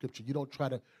against the scripture. You don't try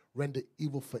to render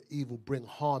evil for evil, bring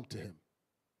harm to him.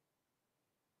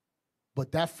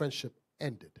 But that friendship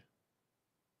ended.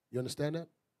 You understand that?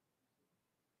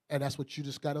 And that's what you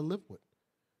just got to live with.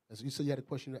 And so you said you had a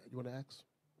question that you want to ask?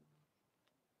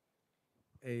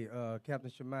 Hey, Captain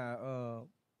Shemai,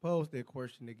 pose that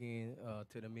question again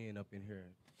to the men up in here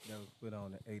that was put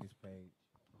on the 80s page.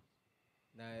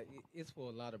 Now, it's for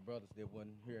a lot of brothers that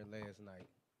wasn't here last night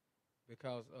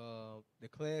because the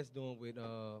class doing with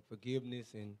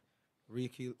forgiveness and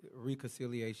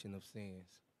reconciliation of sins.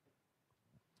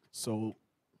 So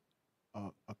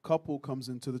a couple comes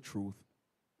into the truth.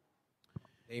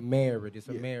 They married. It's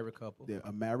a married couple.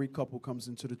 A married couple comes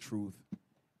into the truth,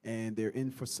 and they're in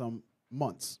for some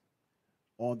months.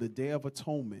 On the Day of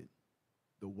Atonement,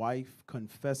 the wife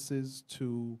confesses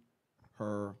to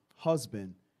her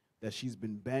husband that she's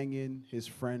been banging his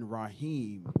friend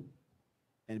Raheem.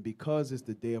 And because it's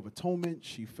the Day of Atonement,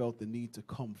 she felt the need to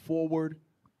come forward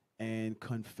and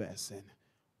confess. And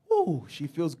whoo, she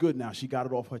feels good now. She got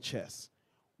it off her chest.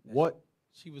 What?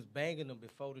 She was banging them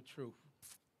before the truth.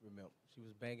 Remember, she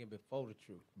was banging before the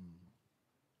truth.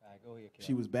 All right, go ahead, Cal.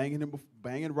 She was banging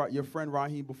your friend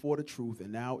Raheem before the truth,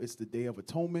 and now it's the Day of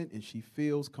Atonement, and she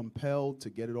feels compelled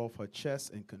to get it off her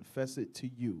chest and confess it to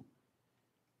you.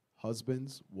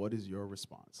 Husbands, what is your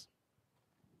response?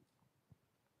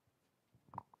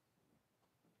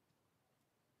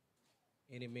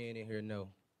 Any man in here know?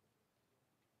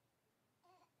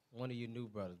 One of you new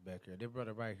brothers back here. This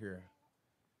brother right here.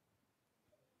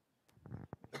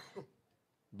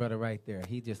 Brother right there.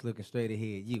 He just looking straight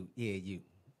ahead. You. Yeah, you.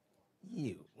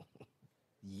 You.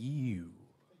 You.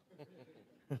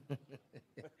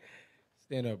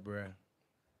 Stand up, bruh.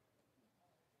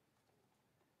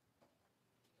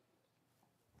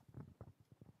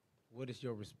 What is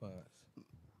your response?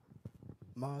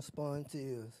 My response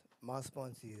is,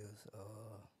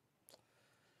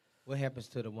 What happens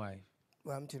to the wife?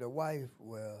 well, I'm to the wife,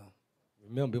 well,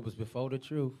 Remember, it was before the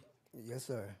truth. yes,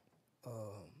 sir.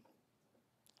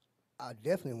 I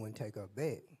definitely wouldn't take her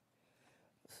back.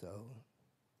 So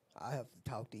I have to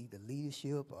talk to either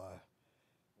leadership or.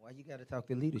 Why you got to talk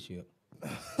to leadership?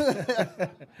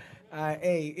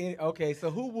 Okay, so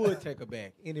who would take her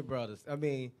back? Any brothers? I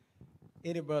mean,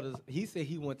 any brothers? He said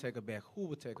he wouldn't take her back. Who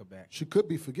would take her back? She could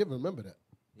be forgiven. Remember that.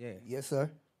 Yeah. Yes, sir.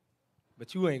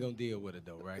 But you ain't going to deal with it,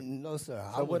 though, right? No, sir.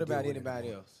 I So what wouldn't deal about with it anybody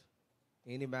anymore. else?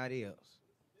 Anybody else?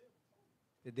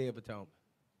 The Day of Atonement.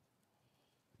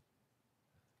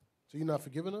 So you're not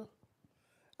forgiving her?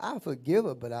 I forgive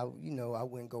her, but I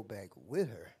wouldn't go back with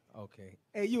her. Okay.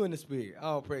 Hey, you in the spirit.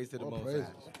 All praise to the All Most praises.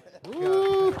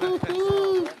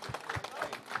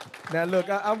 High. Now look,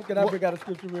 can I bring out a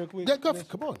scripture real quick? Yeah, go,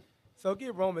 come on. So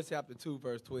get Romans chapter 2,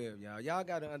 verse 12, y'all. Y'all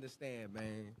got to understand,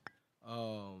 man.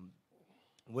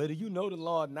 Whether you know the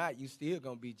law or not, you still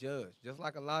going to be judged. Just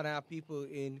like a lot of our people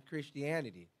in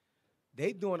Christianity.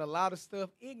 They doing a lot of stuff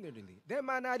ignorantly. They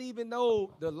might not even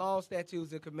know the law,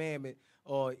 statutes, and commandment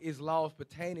or is laws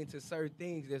pertaining to certain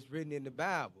things that's written in the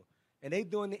Bible. And they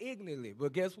doing it ignorantly.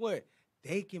 But guess what?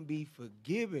 They can be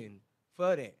forgiven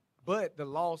for that. But the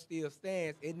law still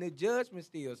stands and the judgment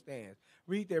still stands.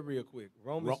 Read that real quick.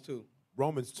 Romans 2.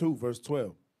 Romans 2, verse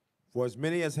 12. For as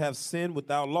many as have sinned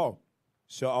without law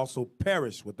shall also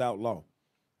perish without law.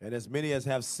 And as many as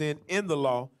have sinned in the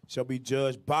law shall be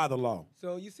judged by the law.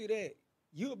 So you see that?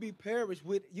 You'll be perished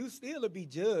with, you still will be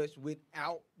judged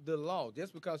without the law,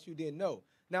 just because you didn't know.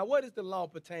 Now, what is the law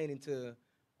pertaining to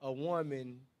a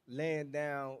woman laying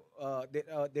down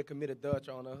that committed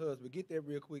adultery on her husband? Get that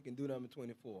real quick and do number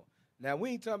 24. Now, we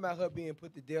ain't talking about her being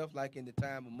put to death like in the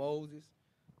time of Moses.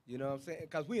 You know what I'm saying?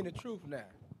 Because we in the truth now.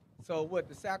 So what,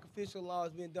 the sacrificial law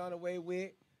has been done away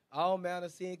with. All manner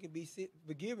of sin can be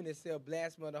forgiven except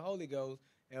blasphemy of the Holy Ghost,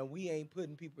 and we ain't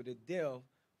putting people to death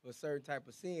for certain type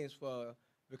of sins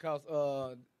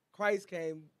because Christ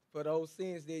came for those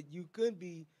sins that you couldn't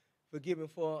be forgiven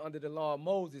for under the law of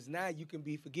Moses. Now you can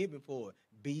be forgiven for it.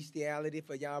 Bestiality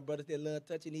for y'all brothers that love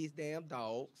touching these damn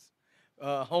dogs.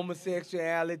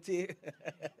 Homosexuality.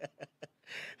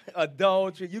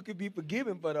 Adultery. You can be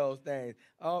forgiven for those things.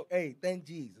 Oh, hey, thank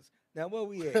Jesus. Now where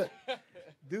we at?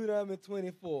 Deuteronomy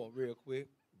 24 real quick.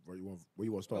 Where you want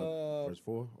to start? Verse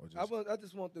 4? Or just... I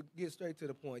just want to get straight to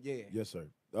the point, yeah. Yes, sir.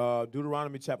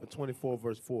 Deuteronomy chapter 24,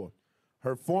 verse 4.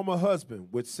 Her former husband,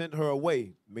 which sent her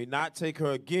away, may not take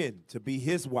her again to be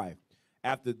his wife.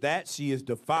 After that, she is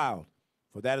defiled,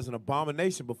 for that is an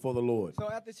abomination before the Lord.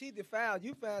 So after she defiled,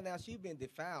 you found out she been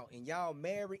defiled, and y'all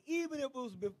married, even if it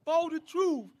was before the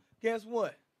truth, guess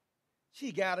what?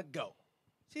 She got to go.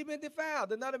 She been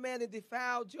defiled. Another man that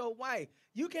defiled your wife.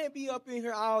 You can't be up in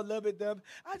here all lovey-dovey.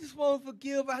 I just want to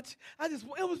forgive.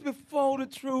 It was before the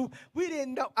truth. We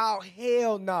didn't know. Oh,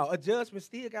 hell no. A judgment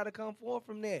still got to come forth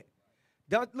from that.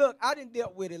 Look, I done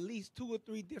dealt with at least 2 or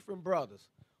 3 different brothers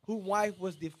whose wife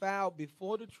was defiled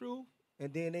before the truth,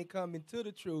 and then they come into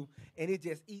the truth, and it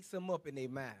just eats them up in their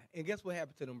mind. And guess what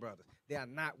happened to them brothers? They are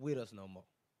not with us no more.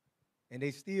 And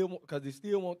they still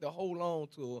want to hold on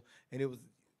to her, and it was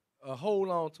hold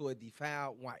on to a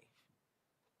defiled wife.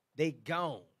 They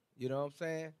gone. You know what I'm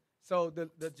saying? So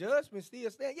the judgment still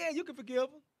stands. Yeah, you can forgive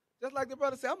them. Just like the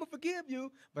brother said, I'm going to forgive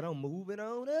you, but I'm moving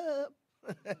on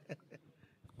up.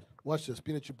 Watch this.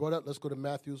 Being that you brought up, let's go to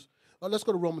Matthew's. Let's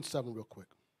go to Romans 7 real quick.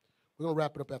 We're going to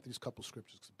wrap it up after these couple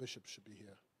scriptures because the bishop should be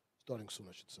here. Starting soon,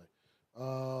 I should say.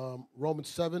 Romans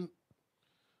 7.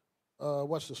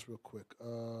 Watch this real quick.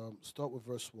 Start with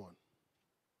verse 1.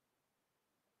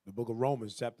 The book of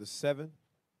Romans, chapter 7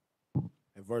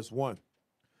 and verse 1.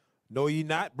 Know ye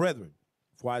not, brethren,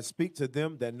 for I speak to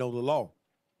them that know the law,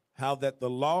 how that the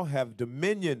law have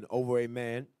dominion over a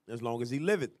man as long as he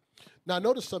liveth. Now,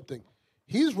 notice something.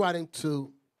 He's writing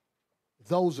to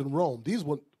those in Rome. These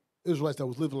were Israelites that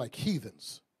was living like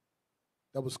heathens,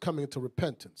 that was coming into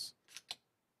repentance.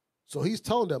 So he's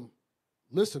telling them,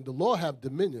 listen, the law have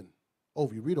dominion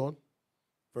over you. Read on.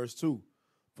 Verse 2.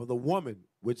 For the woman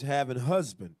which have an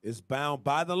husband is bound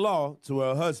by the law to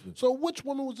her husband. So which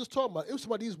woman was this talking about? It was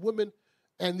about these women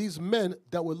and these men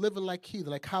that were living like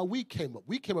heathen, like how we came up.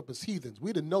 We came up as heathens.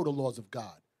 We didn't know the laws of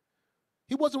God.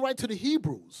 He wasn't writing to the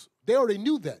Hebrews. They already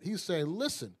knew that. He's saying,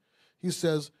 listen, he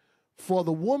says, for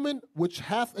the woman which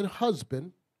hath an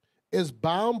husband is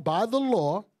bound by the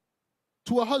law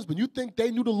to a husband. You think they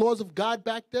knew the laws of God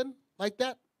back then like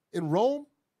that in Rome,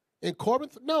 in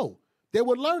Corinth? No, they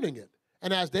were learning it.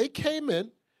 And as they came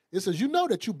in, it says, you know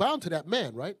that you're bound to that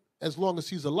man, right? As long as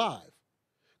he's alive.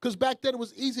 Because back then it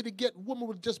was easy to get, women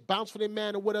would just bounce for their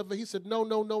man or whatever. He said, no,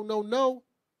 no, no, no, no.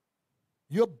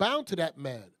 You're bound to that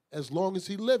man as long as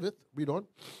he liveth. Read on.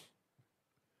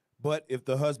 But if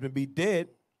the husband be dead,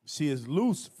 she is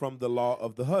loose from the law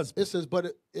of the husband. It says,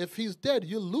 but if he's dead,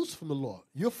 you're loose from the law.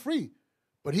 You're free.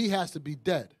 But he has to be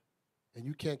dead, and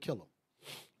you can't kill him.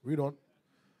 Read on.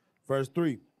 Verse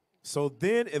 3. So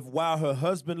then, if while her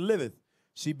husband liveth,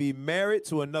 she be married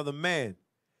to another man,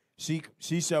 she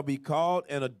shall be called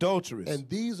an adulteress. And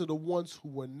these are the ones who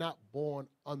were not born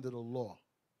under the law,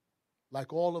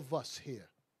 like all of us here.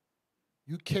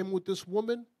 You came with this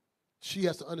woman, she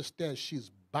has to understand she is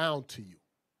bound to you.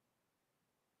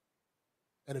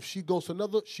 And if she goes to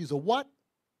another, she's a what?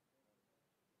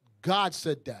 God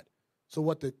said that. So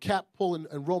what the cap pull in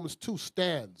Romans 2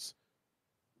 stands.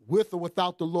 With or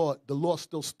without the law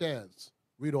still stands.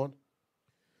 Read on.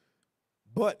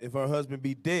 But if her husband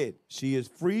be dead, she is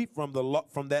free from the law,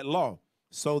 from that law,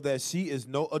 so that she is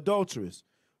no adulteress,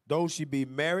 though she be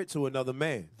married to another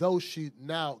man. Though she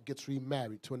now gets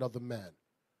remarried to another man.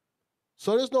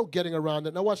 So there's no getting around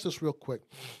it. Now watch this real quick.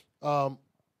 So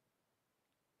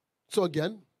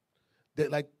again,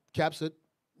 like Cap said,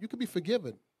 you can be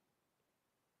forgiven,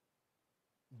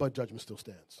 but judgment still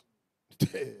stands.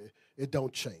 It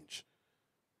don't change.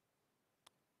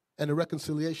 And the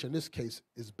reconciliation in this case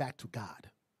is back to God,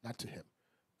 not to him,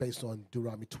 based on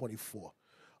Deuteronomy 24.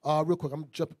 Real quick, I'm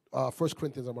jump 1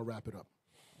 Corinthians, I'm going to wrap it up.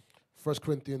 1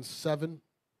 Corinthians 7.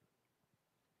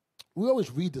 We always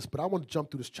read this, but I want to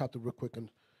jump through this chapter real quick and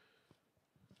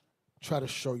try to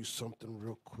show you something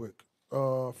real quick.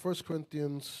 1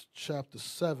 Corinthians chapter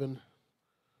 7.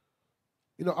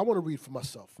 You know, I want to read for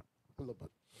myself a little bit.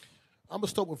 I'm going to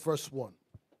start with verse 1.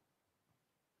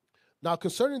 Now,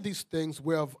 concerning these things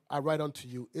whereof I write unto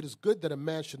you, it is good that a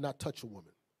man should not touch a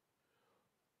woman.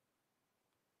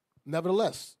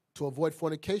 Nevertheless, to avoid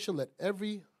fornication, let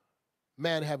every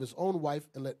man have his own wife,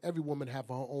 and let every woman have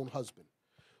her own husband.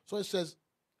 So it says,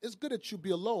 it's good that you be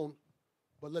alone,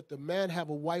 but let the man have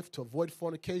a wife to avoid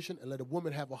fornication, and let a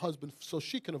woman have a husband so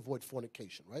she can avoid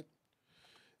fornication, right?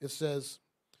 It says,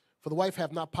 for the wife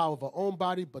have not power of her own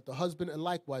body, but the husband, and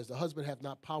likewise the husband have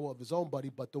not power of his own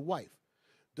body, but the wife.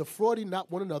 Defrauding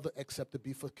not one another, except to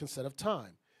be for consent of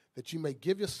time, that you may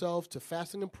give yourselves to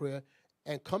fasting and prayer,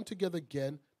 and come together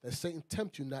again, that Satan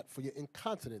tempt you not for your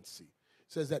incontinency.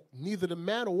 It says that neither the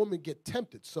man or woman get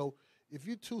tempted. So if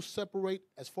you two separate,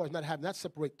 as far as not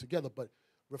separate together, but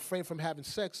refrain from having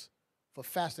sex for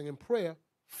fasting and prayer,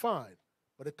 fine.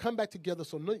 But it come back together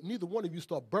so neither one of you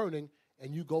start burning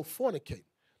and you go fornicate.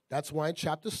 That's why in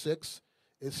chapter 6,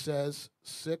 it says,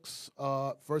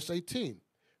 verse 18,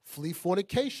 flee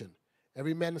fornication.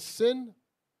 Every man sin,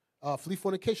 flee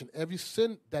fornication. Every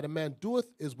sin that a man doeth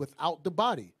is without the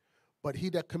body. But he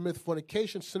that committeth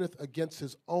fornication sinneth against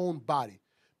his own body.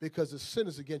 Because the sin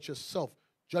is against yourself.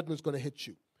 Judgment's going to hit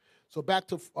you. So back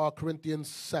to Corinthians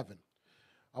 7.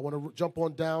 I want to jump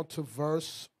on down to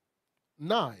verse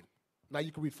 9. Now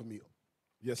you can read for me.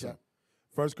 Yes, sir.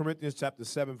 1 Corinthians chapter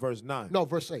 7, verse 9. No,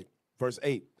 verse 8. Verse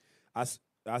 8.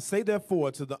 I say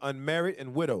therefore to the unmarried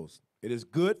and widows, it is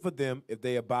good for them if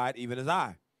they abide even as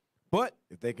I. But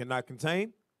if they cannot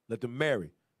contain, let them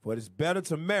marry. For it is better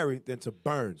to marry than to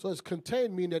burn. So it's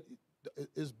contained, meaning that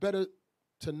it's better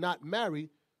to not marry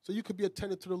so you could be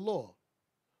attended to the law.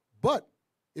 But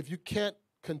if you can't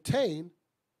contain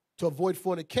to avoid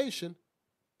fornication,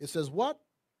 it says what?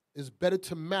 It's better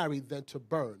to marry than to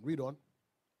burn. Read on.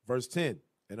 Verse 10.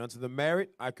 And unto the married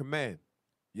I command,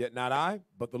 yet not I,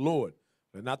 but the Lord.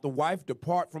 Let not the wife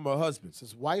depart from her husband. It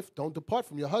says, wife, don't depart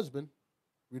from your husband.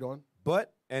 Read on.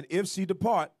 But, and if she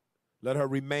depart, let her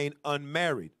remain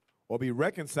unmarried, or be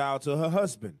reconciled to her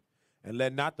husband. And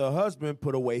let not the husband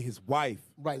put away his wife.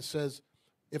 Right, it says,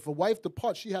 if a wife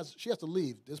departs, she has to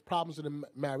leave. There's problems in the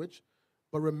marriage,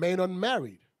 but remain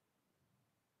unmarried.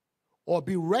 Or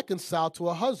be reconciled to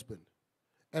her husband.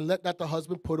 And let not the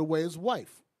husband put away his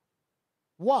wife.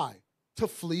 Why? To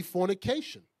flee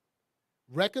fornication.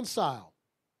 Reconcile.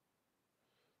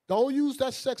 Don't use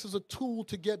that sex as a tool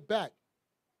to get back.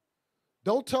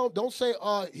 Don't say,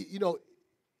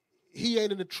 he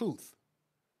ain't in the truth.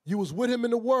 You was with him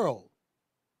in the world.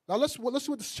 Now let's see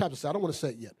what this chapter says. I don't want to say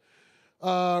it yet.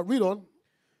 Read on.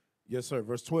 Yes, sir.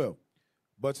 Verse 12.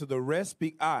 But to the rest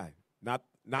speak I, not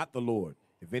the Lord.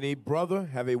 If any brother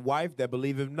have a wife that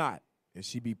believeth not, and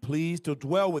she be pleased to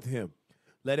dwell with him,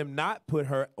 let him not put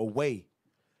her away.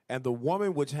 And the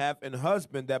woman which hath an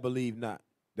husband that believeth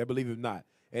not,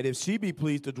 and if she be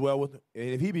pleased to dwell with, and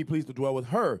if he be pleased to dwell with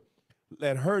her,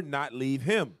 let her not leave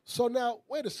him. So now,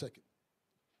 wait a second.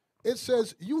 It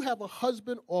says you have a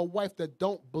husband or a wife that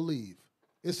don't believe.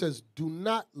 It says do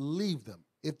not leave them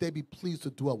if they be pleased to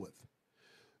dwell with.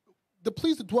 The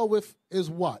pleased to dwell with is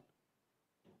what?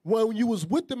 When you was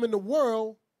with them in the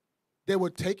world, they were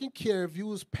taking care of you,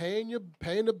 was paying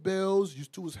the bills, you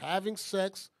two was having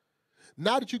sex.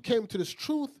 Now that you came to this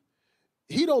truth,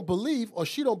 he don't believe or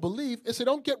she don't believe. It said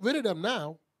don't get rid of them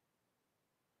now.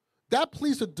 That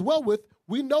pleased to dwell with,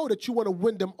 we know that you want to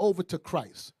win them over to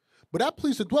Christ. But that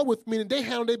pleased to dwell with, meaning they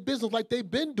handle their business like they've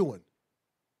been doing.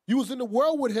 You was in the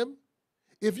world with him.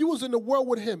 If you was in the world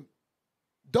with him,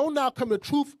 don't now come to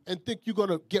truth and think you're going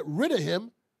to get rid of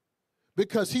him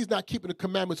because he's not keeping the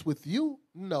commandments with you.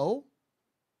 No.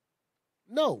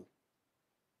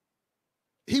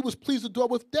 He was pleased to dwell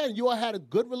with then. You all had a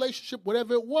good relationship,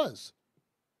 whatever it was.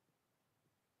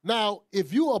 Now,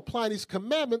 if you are applying these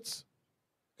commandments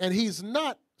and he's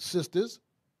not, sisters,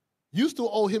 you still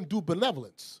owe him due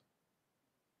benevolence.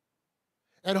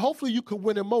 And hopefully you can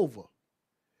win him over.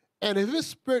 And if his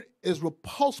spirit is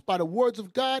repulsed by the words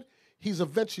of God, he's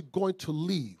eventually going to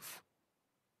leave.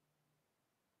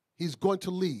 He's going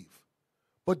to leave.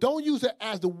 But don't use it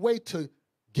as the way to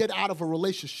get out of a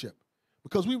relationship.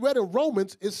 Because we read in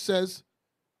Romans, it says,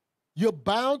 you're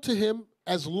bound to him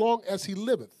as long as he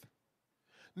liveth.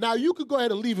 Now, you could go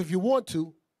ahead and leave if you want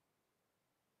to,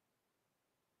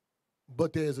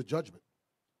 but there is a judgment.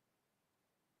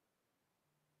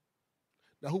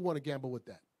 Now, who want to gamble with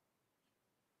that?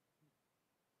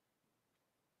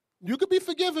 You could be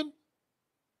forgiven.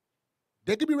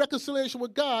 There could be reconciliation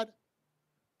with God,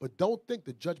 but don't think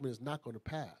the judgment is not going to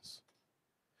pass.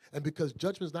 And because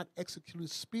judgment is not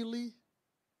executed speedily,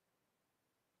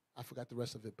 I forgot the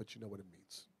rest of it, but you know what it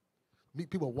means.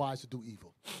 People are wise to do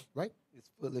evil, right? It's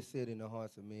fully set in the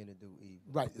hearts of men to do evil.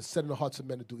 Right, it's set in the hearts of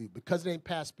men to do evil. Because it ain't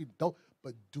past speed,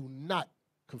 but do not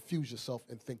confuse yourself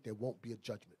and think there won't be a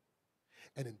judgment.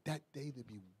 And in that day, there'll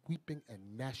be weeping and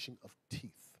gnashing of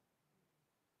teeth.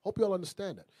 Hope you all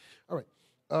understand that. All right.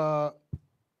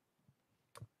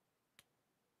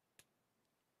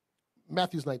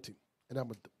 Matthew 19, and I'm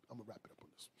gonna wrap it up on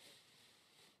this.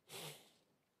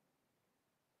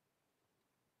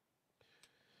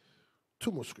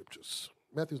 Two more scriptures.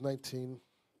 Matthew 19,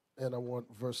 and I want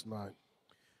verse 9.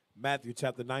 Matthew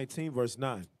chapter 19, verse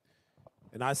 9.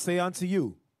 And I say unto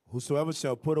you, whosoever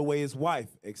shall put away his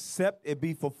wife, except it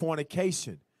be for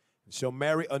fornication, and shall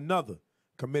marry another,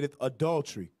 committeth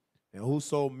adultery. And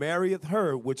whoso marrieth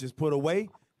her which is put away,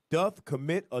 doth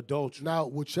commit adultery. Now,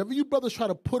 whichever you brothers try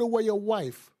to put away your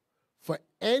wife for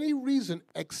any reason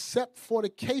except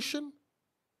fornication,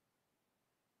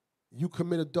 you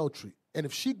commit adultery. And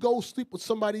if she goes sleep with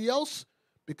somebody else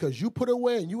because you put her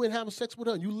away and you ain't having sex with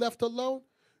her and you left her alone,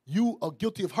 you are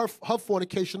guilty of her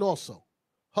fornication also,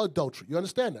 her adultery. You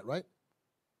understand that, right?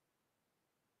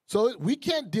 So we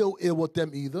can't deal ill with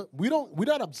them either. We're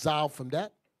not absolved from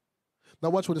that. Now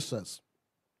watch what it says.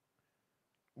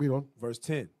 Read on. Verse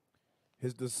 10.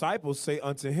 His disciples say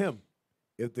unto him,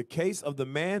 if the case of the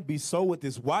man be so with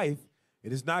his wife,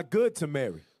 it is not good to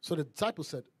marry. So the disciples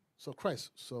said,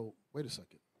 wait a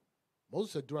second.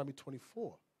 Moses said, Deuteronomy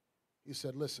 24. He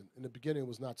said, listen, in the beginning it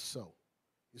was not so.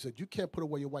 He said, you can't put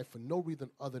away your wife for no reason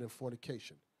other than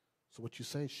fornication. So what you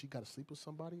saying, she got to sleep with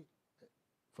somebody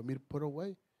for me to put her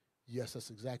away? Yes, that's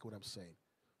exactly what I'm saying.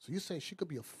 So you're saying she could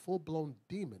be a full-blown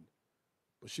demon,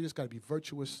 but she just got to be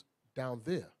virtuous down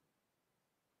there.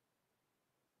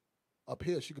 Up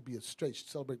here, she could be a straight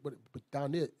celebrate, but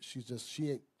down there, she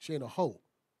ain't a hoe.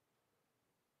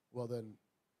 Well then,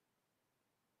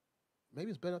 maybe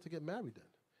it's better not to get married then.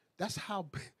 That's how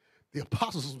the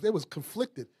apostles, they was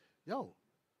conflicted. Yo,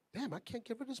 damn, I can't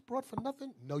get rid of this broad for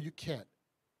nothing? No, you can't.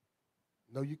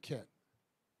 No, you can't.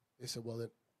 They said, well, then,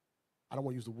 I don't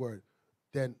want to use the word.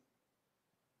 Then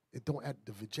it don't add,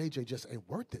 the JJ just ain't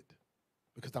worth it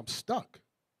because I'm stuck.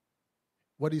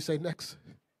 What do you say next?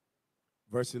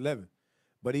 Verse 11.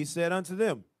 But he said unto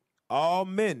them, all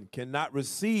men cannot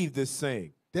receive this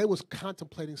saying. They was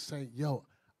contemplating saying, yo,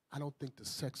 I don't think the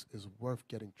sex is worth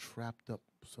getting trapped up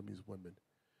with some of these women.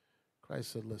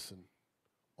 Christ said, listen,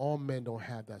 all men don't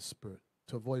have that spirit.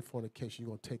 To avoid fornication, you're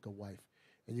going to take a wife,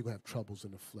 and you're going to have troubles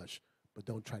in the flesh, but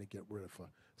don't try to get rid of her.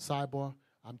 Sidebar,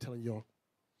 I'm telling you,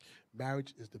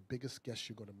 marriage is the biggest guest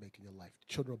you're going to make in your life.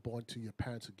 Children are born to you, your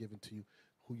parents are given to you.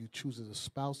 Who you choose as a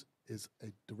spouse is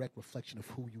a direct reflection of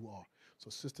who you are. So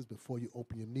sisters, before you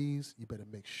open your knees, you better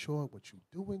make sure what you're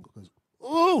doing, because,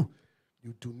 ooh,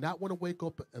 you do not want to wake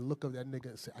up and look at that nigga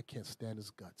and say, I can't stand his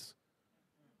guts.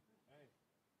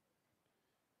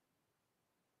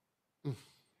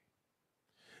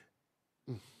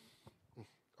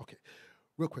 Okay,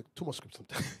 real quick, two more scripts.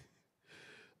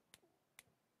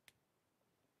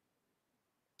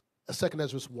 2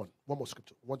 Ezra 1. One more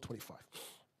scripture, 125.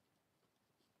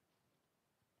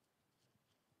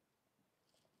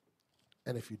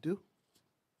 And if you do,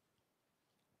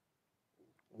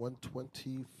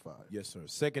 125. Yes, sir.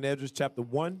 2 Ezra chapter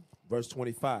 1, verse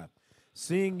 25.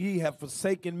 Seeing ye have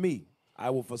forsaken me, I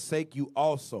will forsake you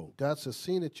also. God says,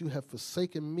 seeing that you have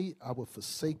forsaken me, I will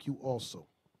forsake you also.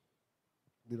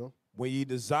 You know? When ye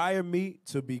desire me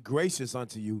to be gracious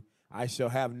unto you, I shall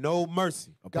have no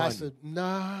mercy upon God you. said,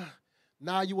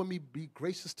 nah, you want me to be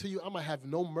gracious to you? I'm going to have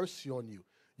no mercy on you.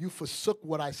 You forsook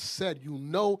what I said. You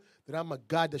know that I'm a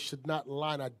God that should not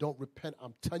lie and I don't repent.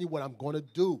 I'm telling you what I'm going to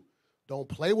do. Don't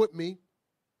play with me.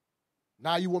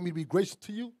 Now you want me to be gracious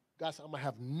to you? God said, I'm going to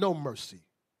have no mercy.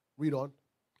 Read on.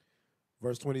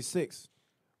 Verse 26.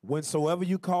 Whensoever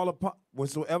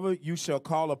you shall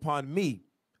call upon me,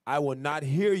 I will not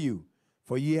hear you,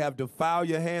 for ye have defiled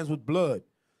your hands with blood,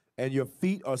 and your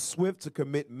feet are swift to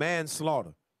commit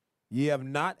manslaughter. Ye have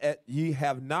not,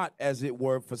 as it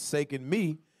were, forsaken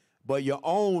me, but your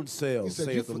own selves,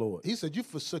 saith the Lord. He said, you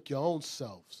forsook your own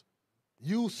selves.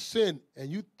 You sin, and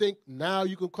you think now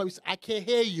you can come. He said, I can't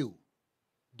hear you.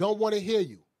 Don't want to hear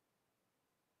you.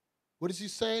 What is he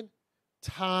saying?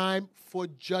 Time for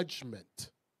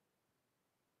judgment.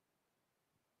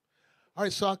 All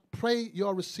right, so I pray you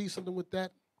all receive something with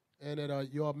that, and that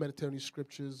you all meditate on these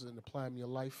scriptures and apply them in your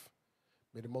life.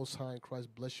 May the Most High in Christ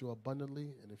bless you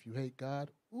abundantly. And if you hate God,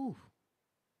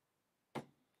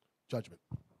 judgment.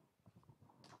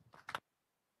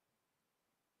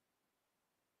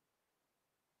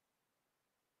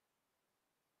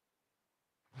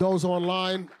 Those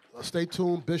online, stay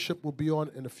tuned. Bishop will be on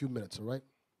in a few minutes, all right?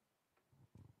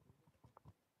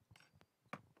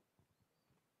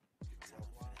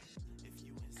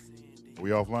 Are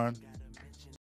we offline?